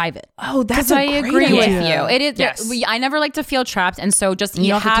just drive it. Oh, that's I agree with you. It is. Yes. I never like to feel trapped, and so just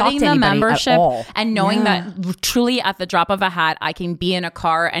having the membership and knowing that truly at the drop of a hat, I can be in a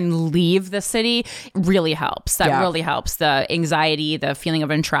car and leave the city really helps. That really helps. The anxiety, the feeling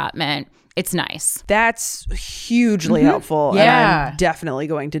of entrapment. It's nice. That's hugely helpful. Yeah. And I'm definitely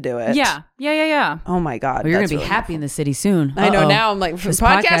going to do it. Yeah. Oh my God. Well, you're going that's to be really happy in the city soon. I know. Uh-oh. Now I'm like, This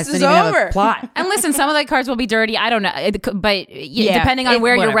podcast is didn't even have a over. plot. And listen, some of the cars will be dirty. I don't know, but Yeah, depending on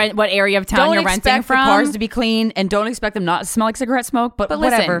where whatever. what area of town Don't you're expect renting the from. cars to be clean, and don't expect them not to smell like cigarette smoke. But listen,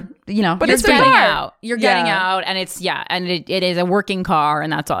 whatever, but you're it's a getting car. out. You're getting Yeah. out, and it is a working car,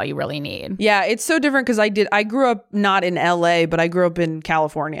 and that's all you really need. Yeah, it's so different because I grew up not in LA, but I grew up in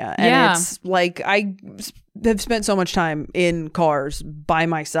California. And Yeah. it's like I have spent so much time in cars by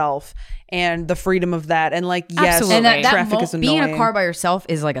myself and the freedom of that. And like, yes, Absolutely. and traffic is annoying. being in a car by yourself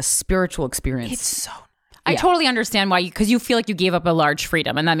is like a spiritual experience. It's so I totally understand why because you feel like you gave up a large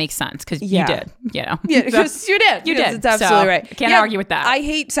freedom, and that makes sense because Yeah. you did. You know, Yeah, because you did. You Yes, did. It's absolutely So, right. I can't argue with that. I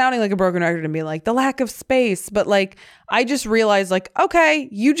hate sounding like a broken record and being like the lack of space, but like I just realized like, okay,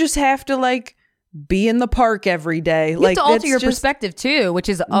 you just have to like be in the park every day. You like have to alter it's your just- perspective too, which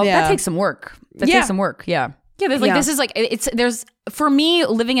is Yeah. that takes some work. That Yeah. takes some work. Yeah. Yeah, there's like Yeah. this is like there's for me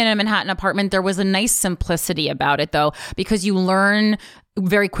living in a Manhattan apartment, there was a nice simplicity about it though, because you learn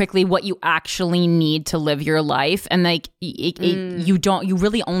very quickly what you actually need to live your life, and like you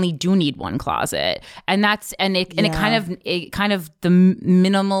really only do need one closet, and it kind of the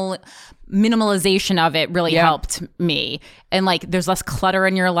minimalization of it really helped me. And like there's less clutter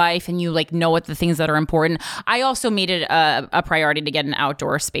in your life, and you like know what the things that are important. I also made it a priority to get an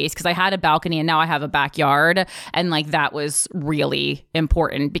outdoor space because I had a balcony and now I have a backyard, and like that was really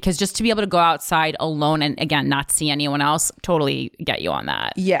important because just to be able to go outside alone and again not see anyone else, totally get you on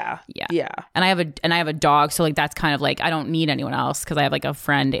that. Yeah. And I have a dog, so like that's kind of like I don't need anyone else because I have like a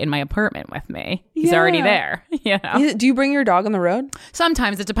friend in my apartment with me. He's already there. You know? Do you bring your dog on the road?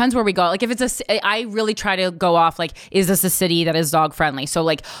 Sometimes it depends where we go. Like if it's I really try to go off like, is this a city that is dog friendly? So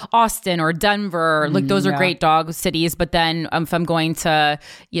like Austin or Denver, like those are great dog cities. But then if I'm going to,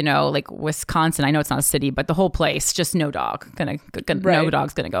 like Wisconsin, I know it's not a city, but the whole place, just no dog no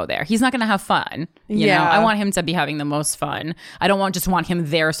dog's gonna go there. He's not gonna have fun. You know, I want him to be having the most fun. I don't want him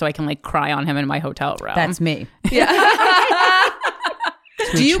there so I can like cry on him in my hotel room. That's me.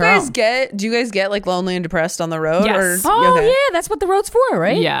 Do you guys get like lonely and depressed on the road? Yes. Oh Okay. yeah, that's what the road's for,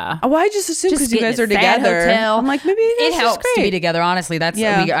 right? Yeah. Oh, well, I just assume because you getting guys are a fat together. hotel. I'm like, maybe you guys it helps just to great. be together. Honestly,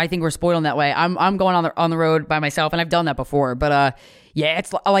 I think we're spoiled in that way. I'm going on the road by myself, and I've done that before. But yeah,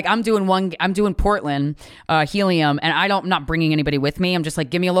 it's like I'm doing Portland, Helium, and I'm not bringing anybody with me. I'm just like,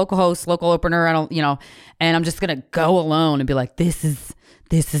 give me a local host, local opener. I don't, and I'm just gonna go alone and be like, this is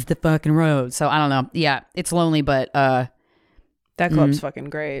the fucking road. So I don't know. Yeah, it's lonely, but That club's fucking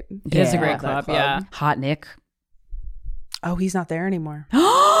great. It is a Yeah. great club. Yeah. Hot Nick. Oh, he's not there anymore.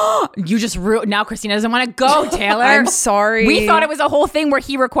 You just now Krystyna doesn't want to go, Taylor. I'm sorry. We thought it was a whole thing where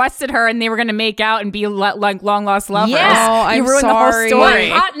he requested her and they were going to make out and be like long lost lovers. Yes. Oh, I'm you ruined sorry. the whole story.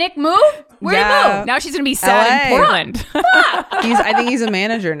 Hot Nick move? Where'd he Yeah. move? Now she's going to be sad in LA. Portland. I think he's a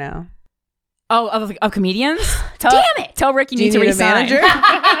manager now. Oh, of comedians? Damn it. Tell Rick you Do need you to need a resign. manager?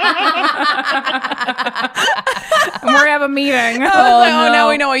 We're going to have a meeting. Oh, now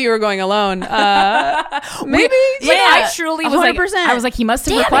we know why you were going alone. Maybe. Like, I truly was 100%. I was like, he must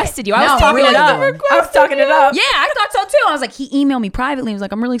have Damn it. requested you. I No, was talking really it up. did. I was talking it up. Yeah, I thought so too. I was like, he emailed me privately. He was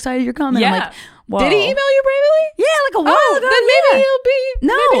like, I'm really excited you're coming. I'm Yeah. like, whoa. Did he email you privately? Yeah, like a while Oh, ago. then maybe he'll be.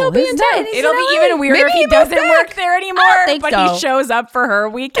 No, maybe he'll be in it's not- town. it's It'll be LA. even weirder Maybe if he he moved doesn't back. work there anymore, I don't think but so. he shows up for her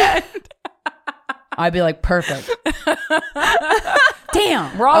weekend. I'd be like, perfect.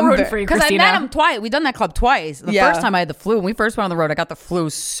 Damn. We're all rooting for you, Because I Krystyna. met him twice. We've done that club twice. The Yeah. first time I had the flu. When we first went on the road, I got the flu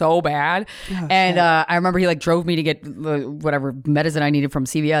so bad. And I remember he like drove me to get whatever medicine I needed from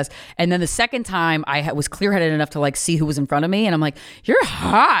CVS. And then the second time I was clear-headed enough to like see who was in front of me. And I'm like, you're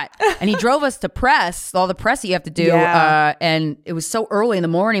hot. And he drove us to press, all the press that you have to do. Yeah. And it was so early in the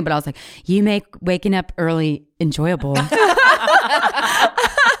morning, but I was like, you make waking up early enjoyable.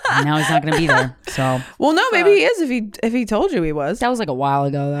 And now he's not going to be there. So Well, no, maybe he is if he told you he was. that was like a while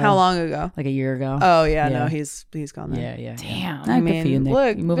ago, though. How long ago? Like a year ago. Oh yeah, Yeah. no, he's gone there. Yeah. Damn. Nah, good for you, Nick.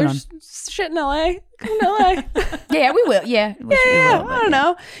 Look, You're moving on. there's shit in LA. Come to LA. Yeah, we will. Yeah. We Yeah, will, I don't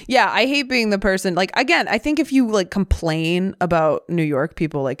know. Yeah, I hate being the person. Like again, I think if you like complain about New York,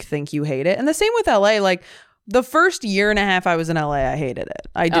 people like think you hate it. And the same with LA. Like the first year and a half I was in LA, I hated it.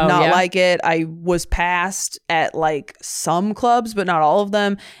 I did not like it. I was passed at like some clubs, but not all of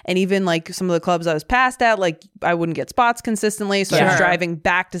them. And even like some of the clubs I was passed at, like I wouldn't get spots consistently. So I was driving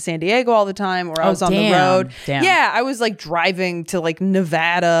back to San Diego all the time, or I was on the road. Damn. Yeah, I was like driving to like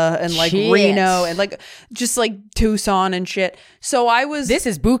Nevada and like Shit. Reno and like just like Tucson and shit. So I was This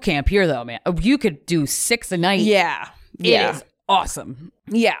is boot camp here, though, man. You could do 6 a night. yeah. It is awesome.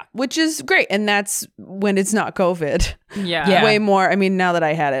 Yeah, which is great. And that's when it's not COVID. Yeah. Way more. I mean, now that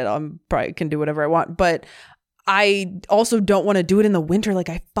I had it, I'm probably can do whatever I want. But I also don't want to do it in the winter. Like,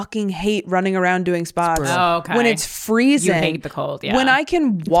 I fucking hate running around doing spots when it's freezing. You hate the cold, yeah. When I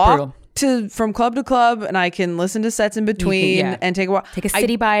can walk from club to club and I can listen to sets in between and take a walk. Take a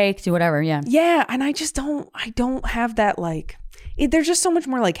city bike, do whatever, Yeah, and I just don't have that, like, there's just so much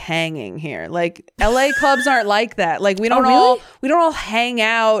more like hanging here. Like, LA clubs aren't like that. Like, we don't all hang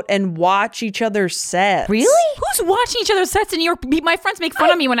out and watch each other's sets. Really? Who's watching each other's sets in New York? My friends make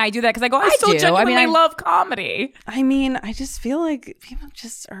fun of me when I do that because I go, I still genuinely love comedy. I mean, I just feel like people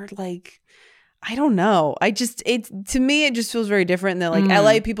just are like, I don't know. To me, it just feels very different. And then, like,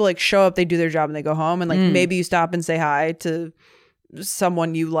 LA people like show up, they do their job and they go home. And like, maybe you stop and say hi to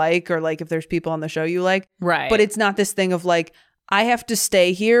someone you like, or like if there's people on the show you like. Right. But it's not this thing of like, I have to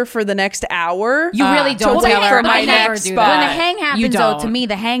stay here for the next hour. You really don't wait tell for her. my I never next do spot. that. When the hang You happens, though, don't. to me,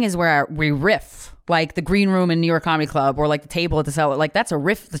 the hang is where we riff. Like the green room in New York Comedy Club, or like the table at the cellar. Like, that's a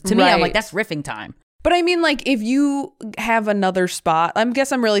riff. To me, I'm Right. like, that's riffing time. But I mean, like, if you have another spot, I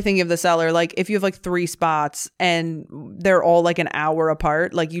guess I'm really thinking of the cellar. Like, if you have like 3 spots and they're all like an hour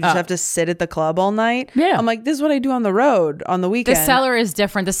apart, like you just have to sit at the club all night. Yeah. I'm like, this is what I do on the road on the weekend. The cellar is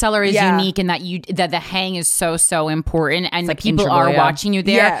different. The cellar is unique in that that the hang is so important, and like people integral, are watching you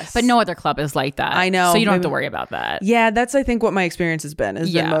there. Yes. But no other club is like that. I know. So you don't have Maybe- to worry about that. Yeah, that's I think what my experience has been.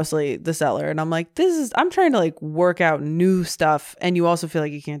 Been mostly the cellar, and I'm like, I'm trying to like work out new stuff, and you also feel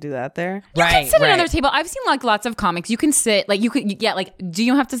like you can't do that there. You can sit at another table. I've seen like lots of comics. You can sit like do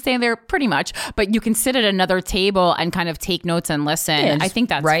you have to stay there? Pretty much, but you can sit at another table and kind of take notes and listen. Yeah, I think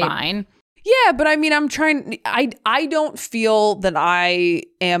that's fine. Yeah, but I mean, I don't feel that I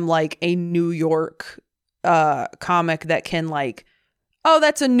am like a New York comic that can like, oh,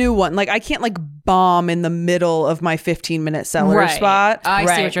 that's a new one. Like, I can't like bomb in the middle of my 15-minute cellar spot. I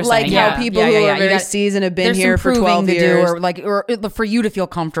see what you're like saying. how people who are very seasoned have been here for 12 years. or for you to feel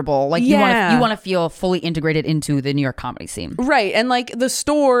comfortable. Like, you want to feel fully integrated into the New York comedy scene. Right. And like the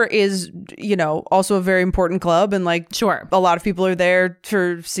store is, also a very important club. And like, Sure. a lot of people are there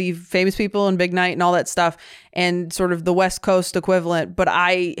to see famous people and big night and all that stuff. And sort of the West Coast equivalent. But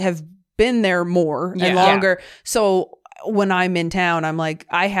I have been there more and longer. Yeah. So when I'm in town, I'm like,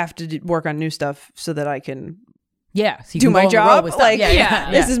 I have to work on new stuff so that I can so do my job. Like, Yeah.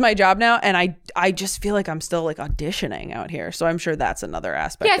 this is my job now. And I just feel like I'm still like auditioning out here. So I'm sure that's another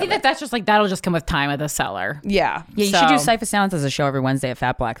aspect. Yeah, I think that's just like, that'll just come with time at the cellar. Yeah. Yeah, you should do Cypher Sounds as a show every Wednesday at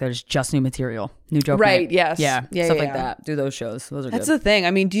Fat Black. There's just new material, new joke right. night. Yes. Yeah. Stuff like that. Do those shows. Those are That's good. the thing.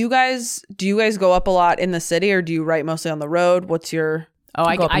 I mean, do you guys go up a lot in the city, or do you write mostly on the road? What's your... Oh,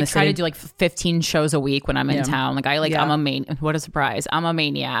 I try to do like 15 shows a week when I'm in town. Like, what a surprise. I'm a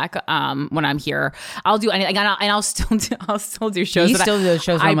maniac. When I'm here, I'll do anything, and I'll still do shows. You still do those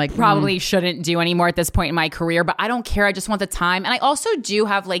shows where I'm like, probably shouldn't do anymore at this point in my career, but I don't care. I just want the time. And I also do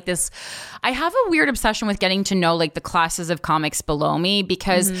have like this, I have a weird obsession with getting to know like the classes of comics below me,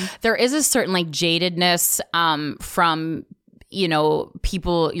 because there is a certain like jadedness from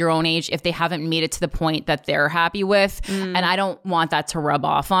people your own age, if they haven't made it to the point that they're happy with. And I don't want that to rub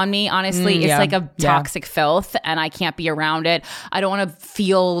off on me, honestly. It's like a toxic filth, and I can't be around it. I don't want to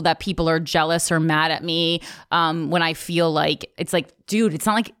feel that people are jealous or mad at me when I feel like, it's like, dude, it's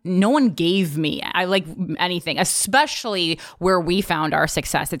not like no one gave me anything, especially where we found our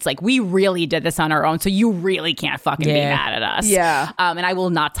success. It's like, we really did this on our own, so you really can't fucking be mad at us. Yeah. And I will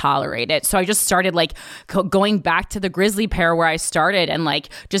not tolerate it. So I just started like going back to the Grizzly Pair where I started, and like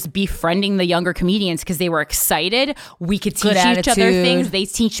just befriending the younger comedians because they were excited. We could teach each other things. They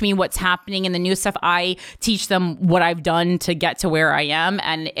teach me what's happening in the new stuff. I teach them what I've done to get to where I am,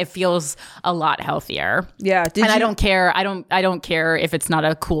 and it feels a lot healthier. Yeah. I don't care. I don't care if it's not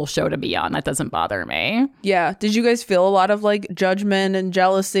a cool show to be on. That doesn't bother me. Yeah. Did you guys feel a lot of like judgment and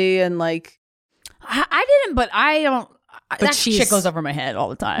jealousy and like... I didn't, but I don't. That shit goes over my head all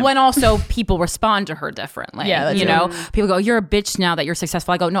the time. When also people respond to her differently. Yeah, that's people go, "You're a bitch now that you're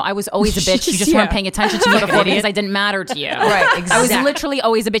successful." I go, "No, I was always a bitch. You just weren't paying attention to me before because I didn't matter to you." Right, exactly. I was literally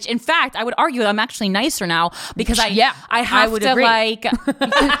always a bitch. In fact, I would argue that I'm actually nicer now because I have to agree. like,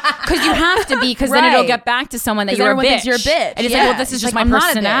 because you have to be, because then it'll get back to someone that you're a bitch. Thinks you're a bitch. And it's like, well, this is just my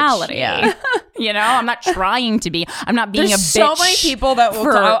personality. Yeah. I'm not trying to be. I'm not being There's a bitch. so many people that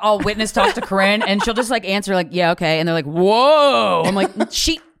will I'll witness talk to Corinne, and she'll just like answer like, yeah, okay, and they're like, whoa. I'm like,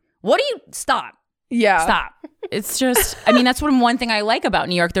 what do you stop? Yeah. Stop. It's just, that's one thing I like about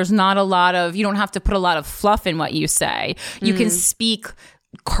New York. There's not a lot of, you don't have to put a lot of fluff in what you say. You can speak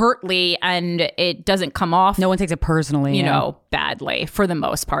curtly and it doesn't come off. No one takes it personally, badly for the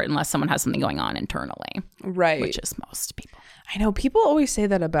most part, unless someone has something going on internally. Right. Which is most people. I know people always say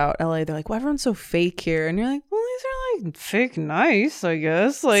that about LA. They're like, well, everyone's so fake here. And you're like, well, these are like fake nice, I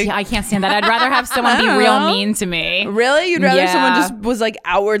guess. Like, See, I can't stand that. I'd rather have someone be real mean to me. Really? You'd rather someone just was like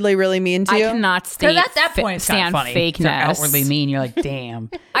outwardly really mean to you? I cannot stand at that point, it's stand funny. fakeness. They're outwardly mean. You're like, damn.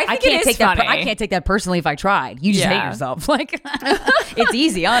 I think it is funny. I can't take that personally if I tried. You just hate yourself. Like, it's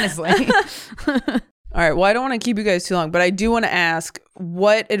easy, honestly. All right. Well, I don't want to keep you guys too long, but I do want to ask,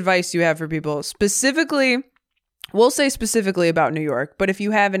 what advice do you have for people specifically? We'll say specifically about New York, but if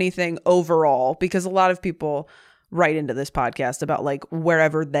you have anything overall, because a lot of people write into this podcast about like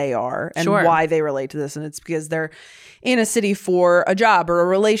wherever they are and why they relate to this. And it's because they're in a city for a job or a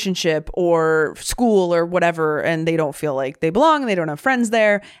relationship or school or whatever, and they don't feel like they belong and they don't have friends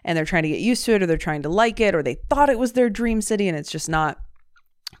there, and they're trying to get used to it, or they're trying to like it, or they thought it was their dream city and it's just not.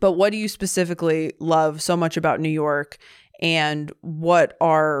 But what do you specifically love so much about New York, and what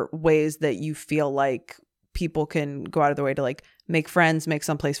are ways that you feel like people can go out of their way to like make friends, make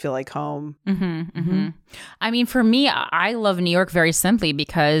someplace feel like home? I mean, for me, I love New York very simply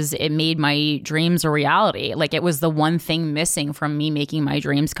because it made my dreams a reality. Like, it was the one thing missing from me making my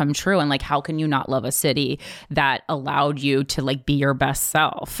dreams come true. And like, how can you not love a city that allowed you to like be your best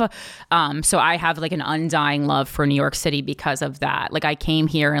self? So I have like an undying love for New York City because of that. Like, I came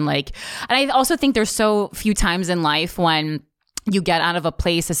here and I also think there's so few times in life when you get out of a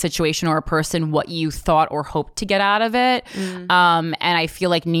place, a situation, or a person what you thought or hoped to get out of it. And I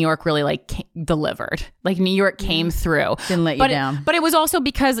feel like New York really like delivered. Like, New York came through. Didn't let you down. But it was also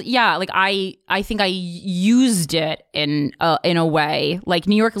because, like I think I used it in a way. Like,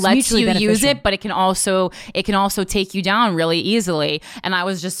 New York lets you use it, but it can also take you down really easily. And I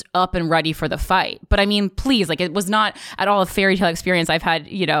was just up and ready for the fight. But I mean, please, like, it was not at all a fairy tale experience. I've had,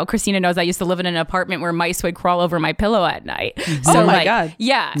 Krystyna knows I used to live in an apartment where mice would crawl over my pillow at night. So, oh my God.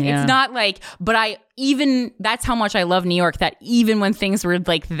 Yeah, it's not like, but that's how much I love New York, that even when things were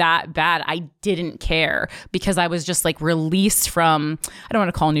like that bad, I didn't care because I was just like released from, I don't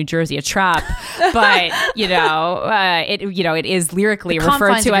want to call New Jersey a trap, but it is lyrically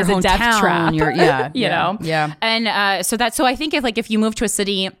referred to as a death trap. And so I think if you move to a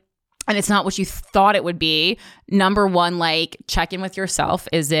city and it's not what you thought it would be, number one, like, check in with yourself.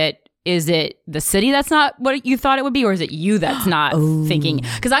 Is it the city that's not what you thought it would be, or is it you that's not thinking?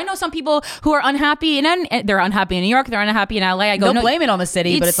 Because I know some people who are unhappy, and they're unhappy in New York, they're unhappy in LA. I go, don't blame it on the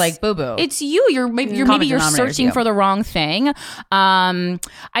city, but it's like boo-boo. It's you. You're searching for the wrong thing. I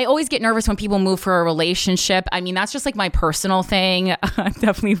always get nervous when people move for a relationship. I mean, that's just like my personal thing. I've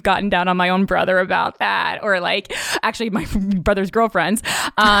definitely gotten down on my own brother about that, or like actually my brother's girlfriends,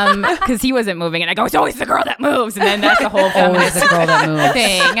 because he wasn't moving, and I go, it's always the girl that moves, and then that's the whole feminist the girl that moves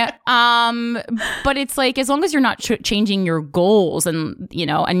thing. But it's like, as long as you're not changing your goals and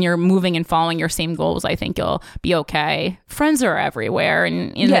you're moving and following your same goals, I think you'll be okay. Friends are everywhere.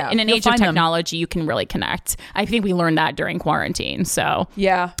 And in an age of technology, you can really connect. I think we learned that during quarantine. So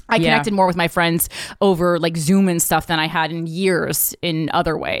I connected more with my friends over like Zoom and stuff than I had in years in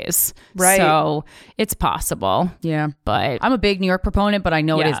other ways. Right. So it's possible. Yeah. But I'm a big New York proponent, but I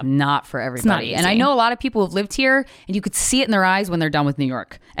know it is not for everybody. It's not easy. And I know a lot of people who've lived here, and you could see it in their eyes when they're done with New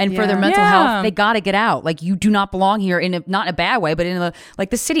York. And for their mental health, they got to get out. Like, you do not belong here not in a bad way, but in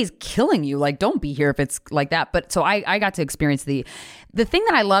the city's killing you. Like, don't be here if it's like that. But so I got to experience the thing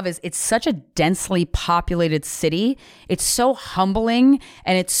that I love is it's such a densely populated city. It's so humbling,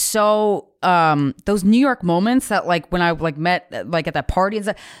 and it's so those New York moments that like when I like met like at that party and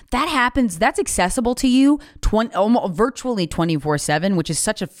stuff, that happens. That's accessible to you almost virtually 24/7, which is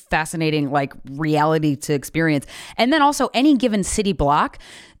such a fascinating like reality to experience. And then also any given city block.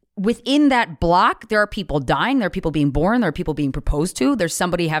 Within that block, there are people dying, there are people being born, there are people being proposed to, there's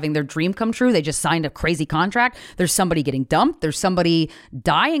somebody having their dream come true, they just signed a crazy contract, there's somebody getting dumped, there's somebody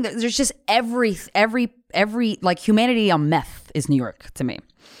dying, there's just every like humanity on meth is New York to me.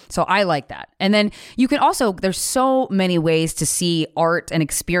 So I like that. And then you can also, there's so many ways to see art and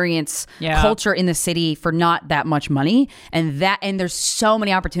experience culture in the city for not that much money. And there's so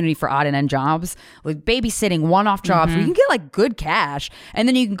many opportunity for odd and end jobs, like babysitting, one-off jobs where you can get like good cash. And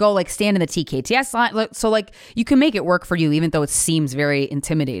then you can go like stand in the TKTS line. So like you can make it work for you, even though it seems very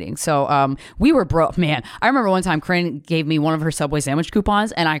intimidating. So we were broke, man. I remember one time Corinne gave me one of her Subway sandwich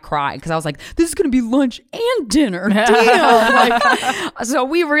coupons and I cried because I was like, this is going to be lunch and dinner. Damn. So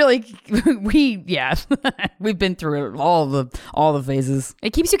we've been through all the phases.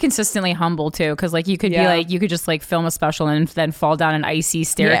 It keeps you consistently humble too, because like you could be like, you could just like film a special and then fall down an icy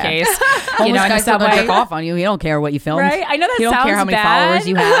staircase you know, in the guy's still gonna subway. jerk off on you. He don't care what you filmed. Right? I know that he don't sounds care how many bad, followers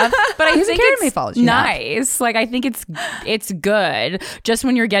you have. but I He doesn't think care how it's many followers you have. nice. Like I think it's good. Just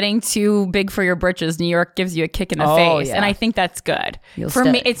when you're getting too big for your britches, New York gives you a kick in the face, and I think that's good for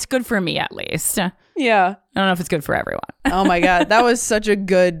me. It's good for me at least. Yeah. I don't know if it's good for everyone. Oh my God. That was such a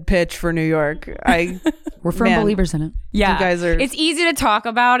good pitch for New York. We're firm believers in it. Yeah. You guys are. It's easy to talk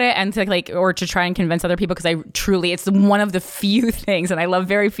about it and to or to try and convince other people because it's one of the few things, and I love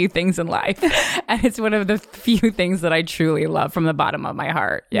very few things in life. And it's one of the few things that I truly love from the bottom of my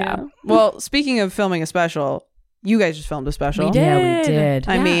heart. Yeah. Well, speaking of filming a special, you guys just filmed a special. We did. Yeah, we did.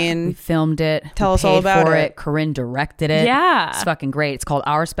 I mean, we filmed it. Tell us all about it. Corinne directed it. Yeah. It's fucking great. It's called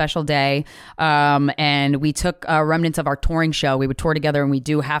Our Special Day. And we took remnants of our touring show. We would tour together and we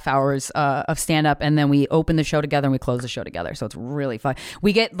do half hours of stand up, and then we open the show together and we close the show together. So it's really fun.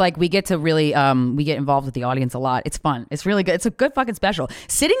 We get to really we get involved with the audience a lot. It's fun. It's really good. It's a good fucking special.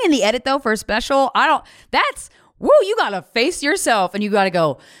 Sitting in the edit though for a special, you gotta face yourself and you gotta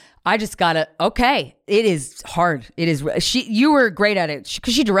go, I just gotta, okay. It is hard. It is. You were great at it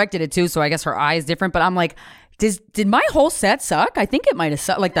because she directed it too. So I guess her eye is different, but I'm like, did my whole set suck? I think it might have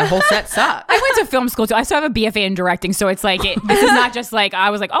sucked. Like the whole set sucked. I went to film school too. I still have a BFA in directing, so it's like this is not just like I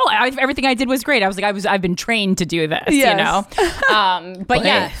was like, everything I did was great. I was like, I've been trained to do this, you know. But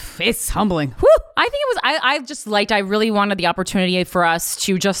yeah, it's humbling. Whew. I think it was. I really wanted the opportunity for us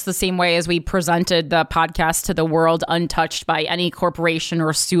to, just the same way as we presented the podcast to the world untouched by any corporation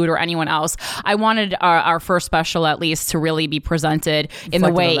or suit or anyone else. I wanted our first special at least to really be presented in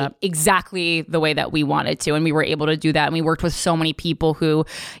the way exactly the way that we wanted to, and we were able to do that. And we worked with so many people who,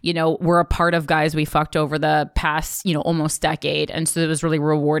 you know, were a part of Guys We Fucked over the past, you know, almost decade. And so it was really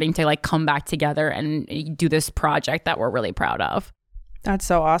rewarding to like come back together and do this project that we're really proud of. That's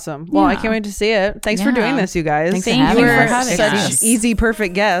so awesome. Well, I can't wait to see it. Thanks for doing this, you guys. Thank you for having such us. easy,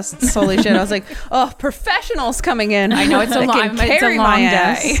 perfect guests. Holy shit. I was like, oh, professionals coming in. I know it's a long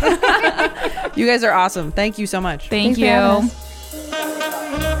day. You guys are awesome. Thank you so much. Thank Thanks for having you. us.